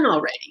 It's done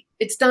already.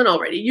 It's done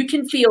already. You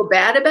can feel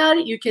bad about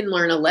it. You can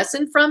learn a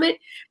lesson from it.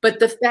 But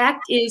the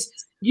fact is,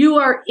 you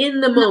are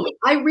in the moment.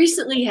 I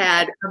recently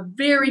had a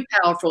very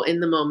powerful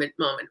in the moment.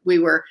 We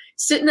were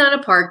sitting on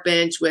a park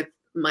bench with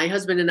my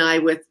husband and I,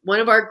 with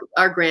one of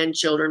our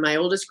grandchildren, my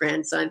oldest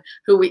grandson,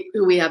 who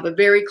we have a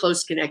very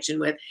close connection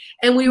with.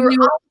 And we were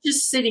all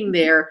just sitting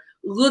there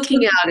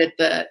looking out at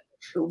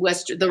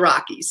the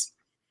Rockies.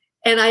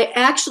 And I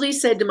actually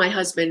said to my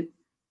husband,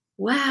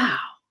 wow,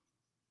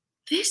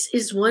 this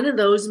is one of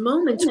those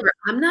moments where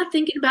I'm not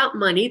thinking about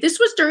money. This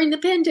was during the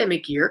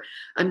pandemic year.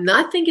 I'm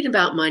not thinking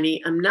about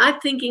money. I'm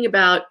not thinking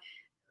about,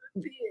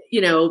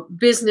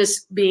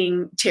 business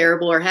being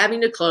terrible or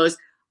having to close.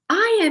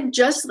 I am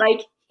just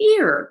like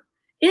here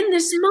in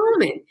this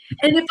moment.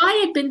 And if I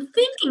had been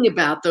thinking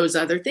about those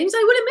other things,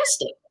 I would have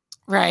missed it.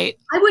 right.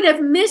 I would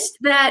have missed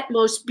that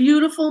most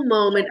beautiful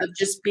moment of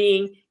just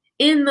being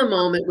in the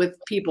moment with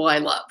people I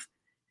love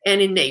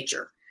and in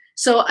nature.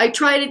 So I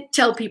try to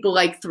tell people,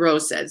 like Thoreau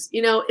says,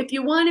 if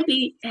you want to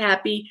be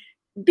happy,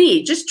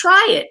 just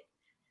try it.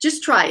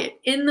 Just try it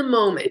in the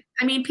moment.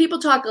 I mean, people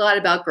talk a lot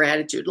about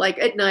gratitude, like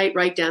at night,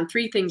 write down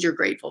 3 things you're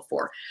grateful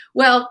for.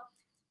 Well,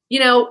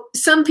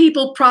 some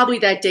people probably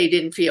that day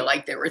didn't feel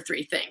like there were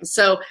 3 things.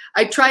 So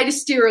I try to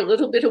steer a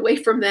little bit away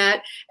from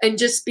that and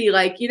just be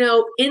like,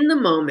 in the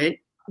moment,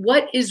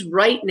 what is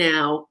right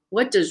now?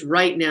 What does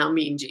right now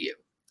mean to you?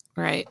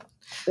 Right.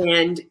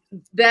 And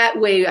that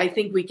way, I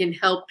think we can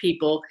help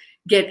people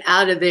get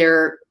out of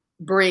their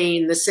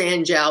brain, the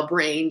Sanjiao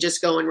brain,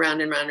 just going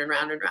round and round and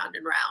round and round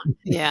and round.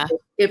 Yeah.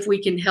 If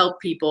we can help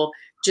people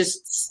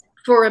just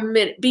for a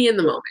minute, be in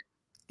the moment.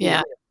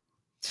 Yeah.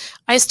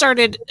 I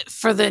started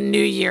for the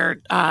new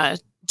year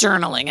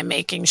journaling and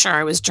making sure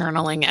I was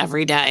journaling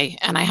every day.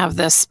 And I have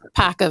this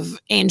pack of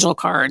angel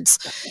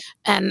cards,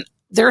 and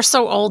they're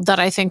so old that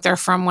I think they're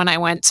from when I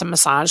went to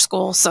massage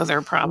school. So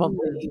they're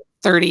probably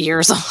 30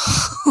 years old.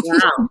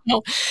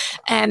 Wow.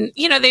 And,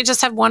 they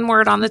just have one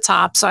word on the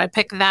top. So I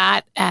pick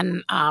that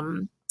and,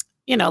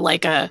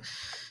 like a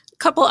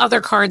couple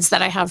other cards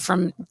that I have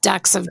from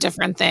decks of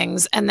different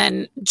things, and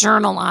then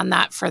journal on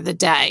that for the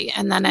day.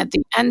 And then at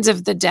the end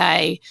of the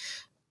day,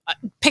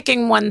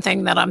 picking one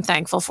thing that I'm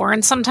thankful for.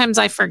 And sometimes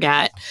I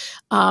forget.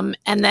 And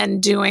then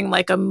doing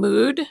like a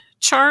mood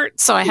chart.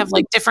 So I have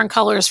like different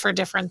colors for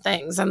different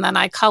things. And then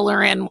I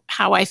color in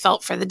how I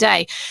felt for the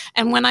day.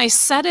 And when I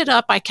set it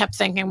up, I kept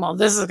thinking, well,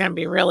 this is going to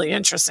be really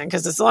interesting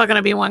because it's all going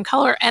to be one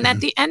color. And at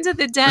the end of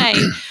the day,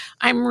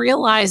 I'm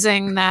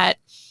realizing that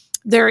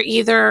they're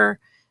either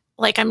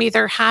like I'm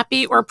either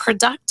happy or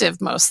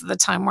productive most of the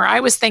time, where I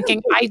was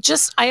thinking,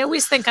 I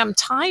always think I'm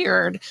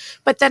tired.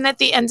 But then at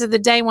the end of the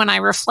day, when I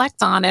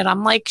reflect on it,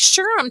 I'm like,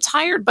 sure, I'm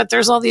tired, but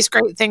there's all these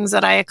great things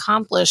that I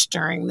accomplished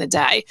during the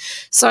day.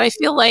 So I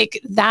feel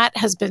like that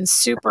has been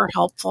super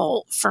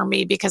helpful for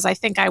me, because I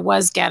think I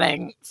was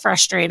getting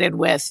frustrated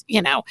with,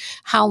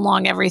 how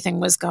long everything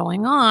was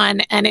going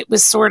on. And it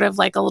was sort of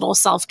like a little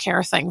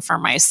self-care thing for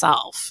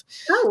myself.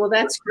 Oh, well,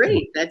 that's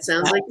great. That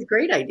sounds like a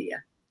great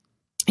idea.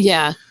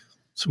 Yeah.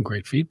 Some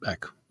great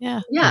feedback.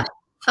 Yeah. Yeah.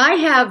 I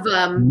have,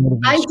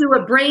 I do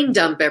a brain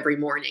dump every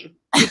morning,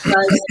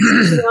 because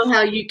you know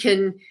how you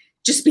can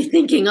just be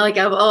thinking like,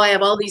 I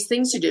have all these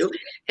things to do.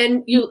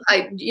 And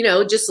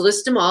just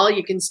list them all.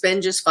 You can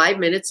spend just 5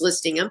 minutes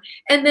listing them,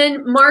 and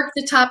then mark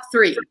the top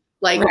 3.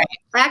 Like,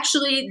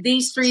 actually,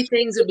 these 3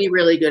 things would be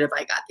really good if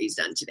I got these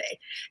done today.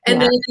 And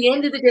then at the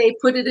end of the day,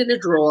 put it in a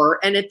drawer.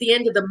 And at the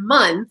end of the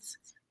month,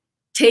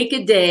 take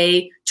a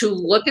day to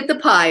look at the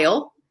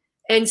pile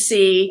and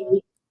see,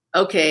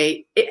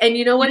 okay. And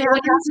you know what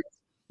happens?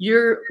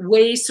 You're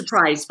way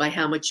surprised by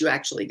how much you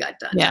actually got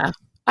done. Yeah.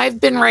 I've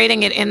been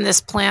writing it in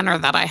this planner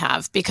that I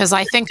have, because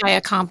I think I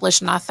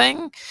accomplished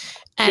nothing.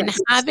 And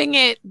having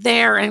it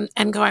there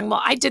and going,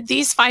 well, I did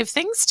these 5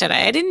 things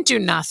today. I didn't do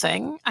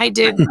nothing. I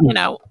did,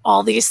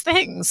 all these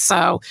things.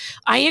 So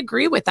I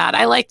agree with that.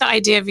 I like the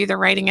idea of either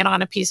writing it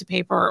on a piece of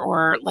paper,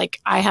 or like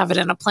I have it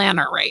in a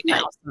planner right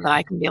now, so that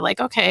I can be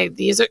like, okay,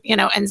 these are,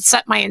 and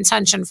set my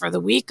intention for the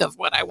week of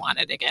what I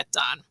wanted to get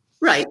done.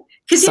 Right.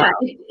 Because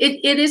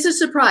it is a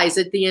surprise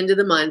at the end of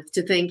the month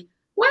to think,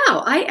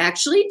 wow, I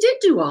actually did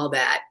do all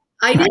that.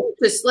 I didn't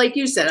just, like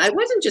you said, I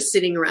wasn't just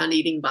sitting around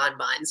eating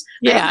bonbons.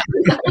 Yeah.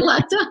 I got a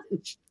lot done.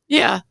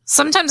 Yeah.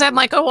 Sometimes I'm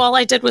like, oh, all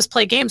I did was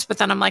play games. But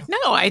then I'm like,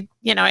 no, I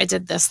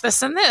did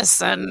this, and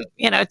this. And,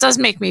 it does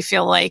make me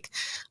feel like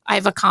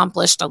I've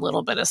accomplished a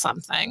little bit of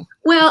something.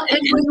 Well,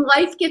 and when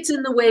life gets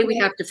in the way, we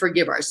have to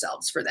forgive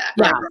ourselves for that.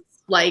 Yeah. Right?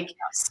 Like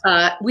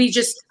I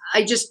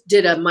just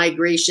did a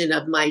migration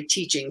of my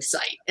teaching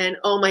site, and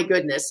oh my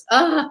goodness,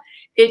 that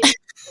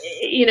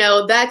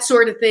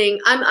sort of thing.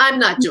 I'm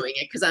not doing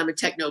it because I'm a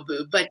techno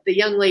boob, but the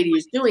young lady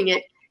who's doing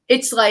it,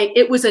 it's like,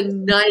 it was a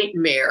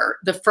nightmare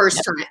the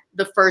first time,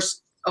 the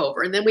first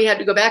over. And then we had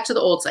to go back to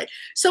the old site.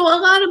 So a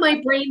lot of my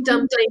brain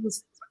dump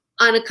things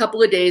on a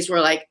couple of days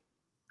were like,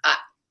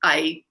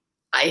 I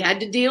had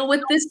to deal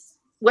with this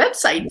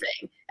website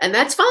thing, and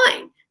that's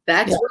fine.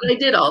 That's what I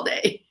did all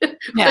day.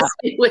 Yeah.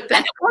 With that.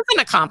 And it was an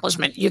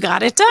accomplishment. You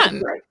got it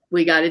done. Right.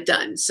 We got it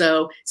done.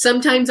 So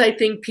sometimes I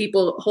think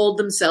people hold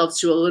themselves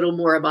to a little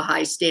more of a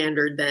high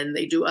standard than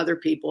they do other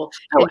people.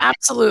 Oh,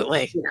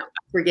 absolutely.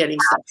 Forgetting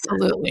stuff.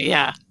 Absolutely.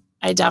 Yeah.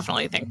 I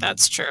definitely think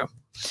that's true.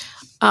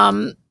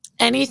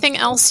 Anything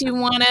else you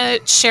want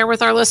to share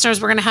with our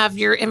listeners? We're going to have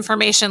your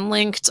information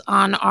linked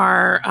on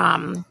our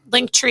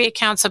Linktree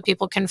account, so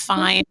people can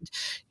find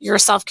your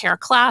self-care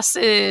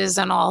classes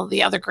and all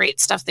the other great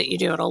stuff that you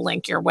do. It'll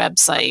link your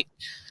website.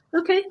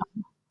 Okay.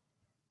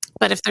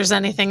 But if there's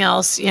anything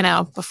else,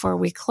 before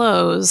we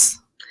close.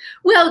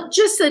 Well,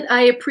 just that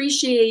I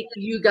appreciate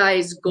you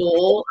guys'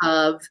 goal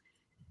of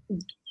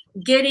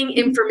getting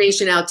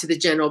information out to the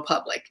general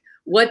public,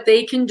 what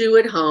they can do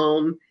at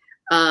home,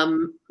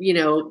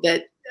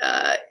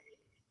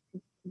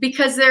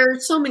 because there are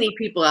so many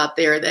people out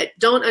there that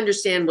don't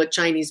understand what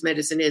Chinese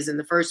medicine is in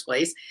the first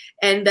place,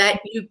 and that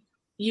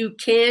you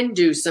can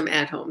do some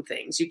at-home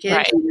things. You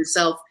can do your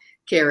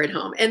self-care at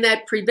home, and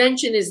that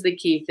prevention is the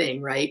key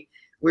thing, right?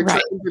 We're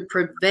trying to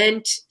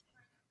prevent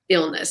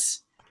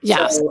illness.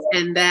 Yes.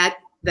 And that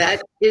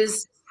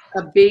is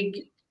a big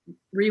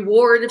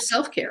reward of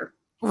self-care.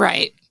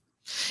 Right.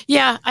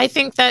 Yeah, I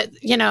think that,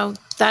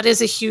 that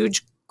is a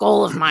huge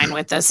goal of mine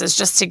with this, is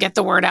just to get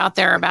the word out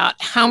there about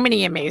how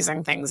many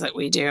amazing things that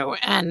we do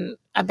and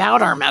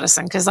about our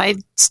medicine, because I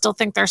still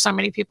think there's so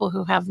many people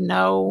who have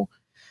no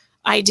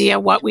idea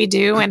what we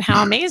do and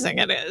how amazing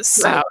it is.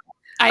 So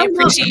I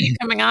appreciate you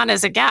coming on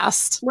as a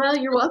guest. Well,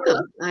 you're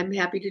welcome. I'm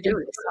happy to do it.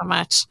 Thank you so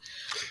much.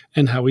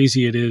 And how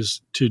easy it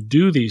is to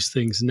do these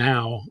things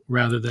now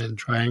rather than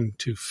trying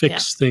to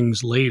fix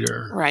things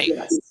later. Right.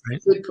 Yes.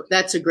 Right?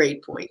 That's a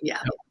great point. Yeah.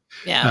 Yep.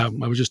 Yeah.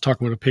 I was just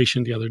talking with a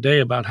patient the other day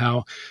about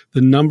how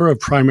the number of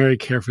primary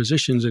care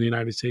physicians in the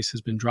United States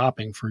has been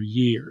dropping for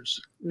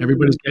years. Mm-hmm.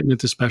 Everybody's getting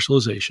into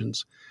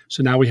specializations.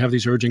 So now we have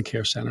these urgent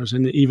care centers,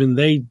 and even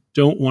they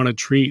don't want to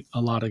treat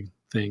a lot of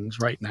things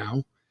right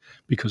now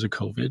because of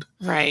COVID.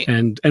 Right.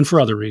 And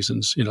for other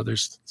reasons,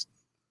 there's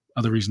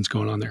other reasons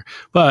going on there.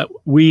 But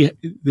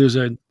there's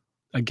a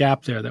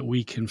gap there that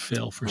we can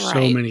fill for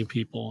so many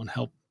people and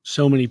help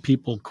so many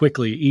people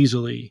quickly,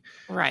 easily,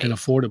 and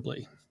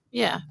affordably.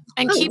 Yeah.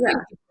 And keeping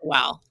people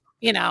well,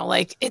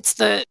 it's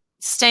the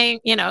staying,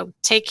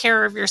 take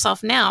care of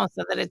yourself now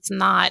so that it's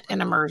not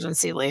an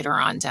emergency later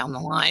on down the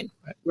line.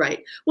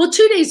 Right. Well,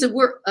 2 days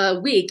a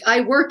week,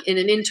 I work in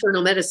an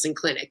internal medicine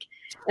clinic,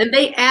 and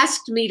they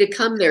asked me to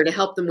come there to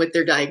help them with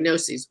their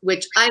diagnoses,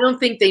 which I don't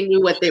think they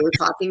knew what they were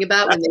talking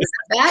about when they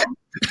said that.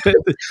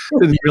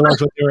 Didn't realize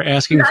what they were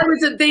asking.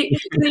 They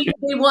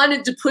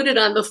wanted to put it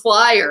on the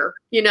flyer.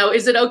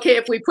 Is it okay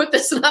if we put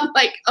this? And I'm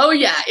like, oh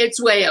yeah,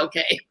 it's way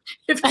okay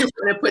if you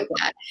want to put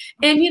that.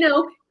 And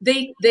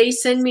they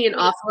send me an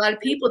awful lot of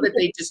people that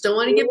they just don't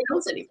want to give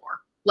pills anymore.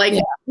 Like,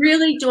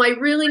 really, do I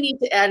really need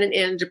to add an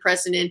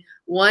antidepressant in?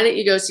 Why don't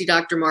you go see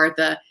Dr.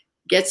 Martha?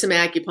 Get some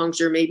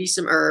acupuncture, maybe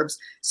some herbs.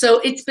 So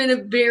it's been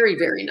a very,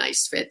 very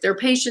nice fit. Their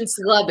patients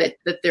love it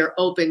that they're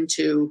open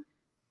to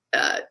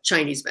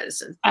Chinese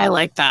medicine. I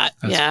like that.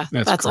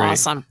 That's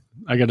awesome.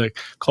 I got a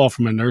call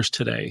from a nurse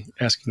today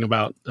asking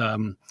about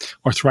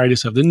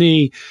arthritis of the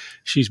knee.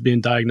 She's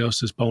been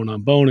diagnosed as bone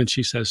on bone. And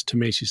she says to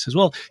me,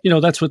 well,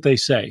 that's what they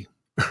say.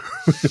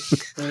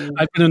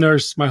 I've been a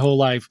nurse my whole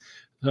life.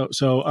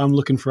 So I'm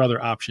looking for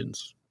other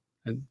options.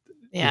 And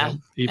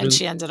and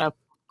she ended up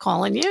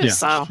calling you.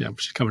 So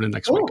she's coming in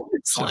next week.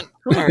 Excellent.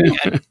 So. Very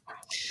good.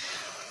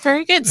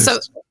 Very good. So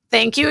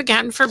thank you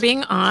again for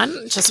being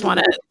on. Just want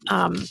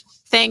to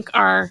thank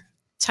our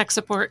tech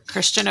support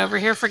Christian over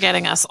here for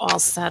getting us all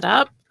set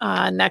up.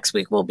 Next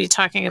week we'll be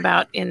talking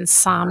about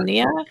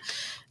insomnia.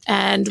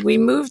 And we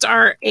moved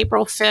our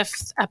April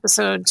 5th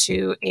episode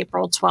to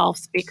April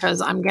 12th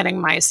because I'm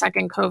getting my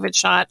second COVID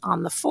shot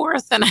on the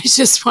 4th. And I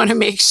just want to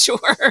make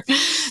sure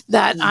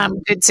that I'm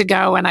good to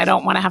go and I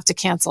don't want to have to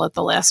cancel at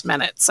the last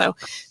minute. So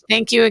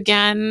thank you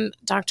again,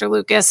 Dr.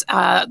 Lucas.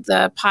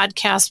 The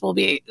podcast will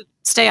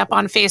stay up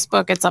on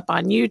Facebook. It's up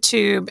on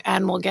YouTube,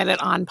 and we'll get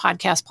it on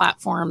podcast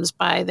platforms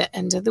by the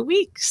end of the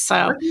week.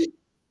 So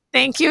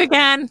thank you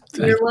again.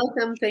 You're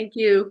welcome. Thank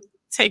you.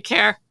 Take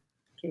care.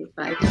 Okay,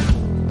 bye.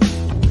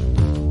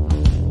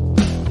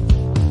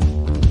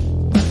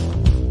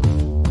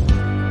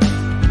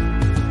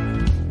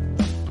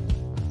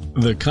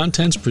 The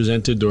contents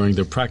presented during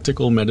the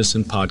Practical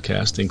Medicine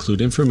podcast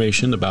include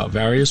information about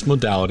various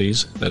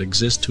modalities that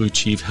exist to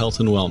achieve health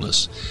and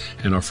wellness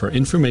and are for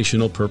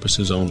informational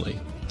purposes only.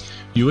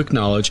 You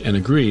acknowledge and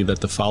agree that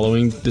the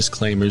following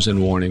disclaimers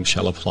and warnings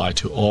shall apply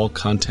to all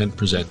content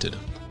presented.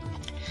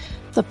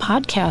 The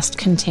podcast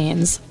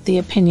contains the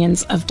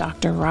opinions of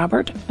Dr.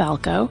 Robert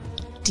Balco,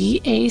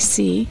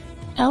 DAC,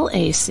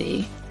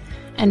 LAC,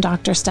 and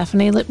Dr.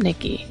 Stephanie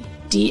Lipnicki,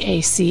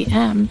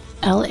 DACM,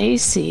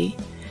 LAC,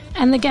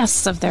 and the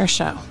guests of their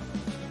show.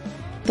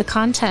 The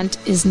content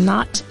is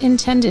not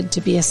intended to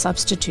be a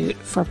substitute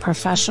for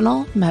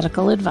professional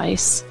medical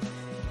advice,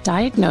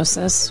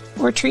 diagnosis,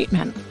 or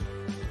treatment.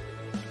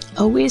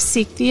 Always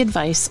seek the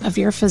advice of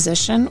your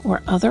physician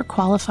or other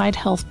qualified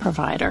health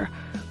provider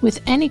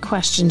with any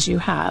questions you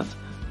have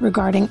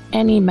regarding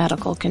any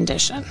medical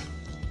condition.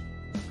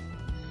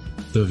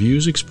 The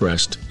views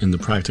expressed in the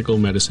Practical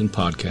Medicine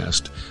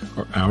podcast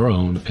are our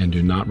own and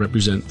do not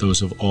represent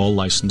those of all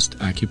licensed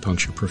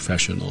acupuncture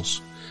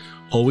professionals.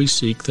 Always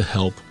seek the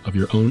help of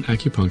your own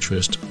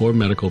acupuncturist or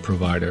medical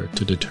provider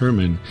to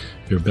determine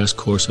your best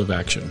course of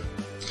action.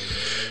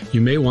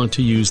 You may want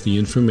to use the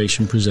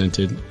information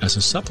presented as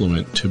a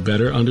supplement to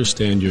better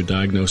understand your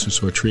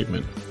diagnosis or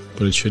treatment,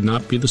 but it should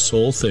not be the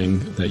sole thing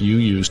that you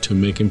use to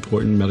make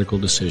important medical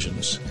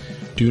decisions.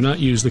 Do not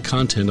use the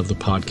content of the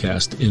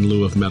podcast in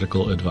lieu of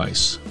medical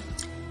advice.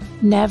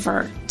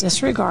 Never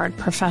disregard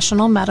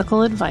professional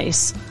medical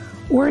advice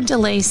or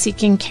delay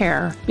seeking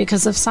care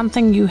because of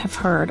something you have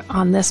heard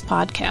on this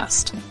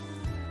podcast.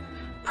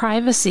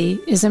 Privacy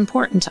is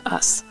important to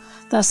us,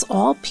 thus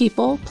all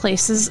people,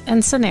 places,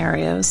 and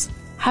scenarios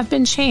have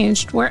been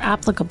changed where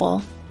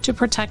applicable to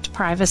protect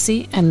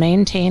privacy and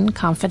maintain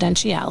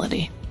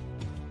confidentiality.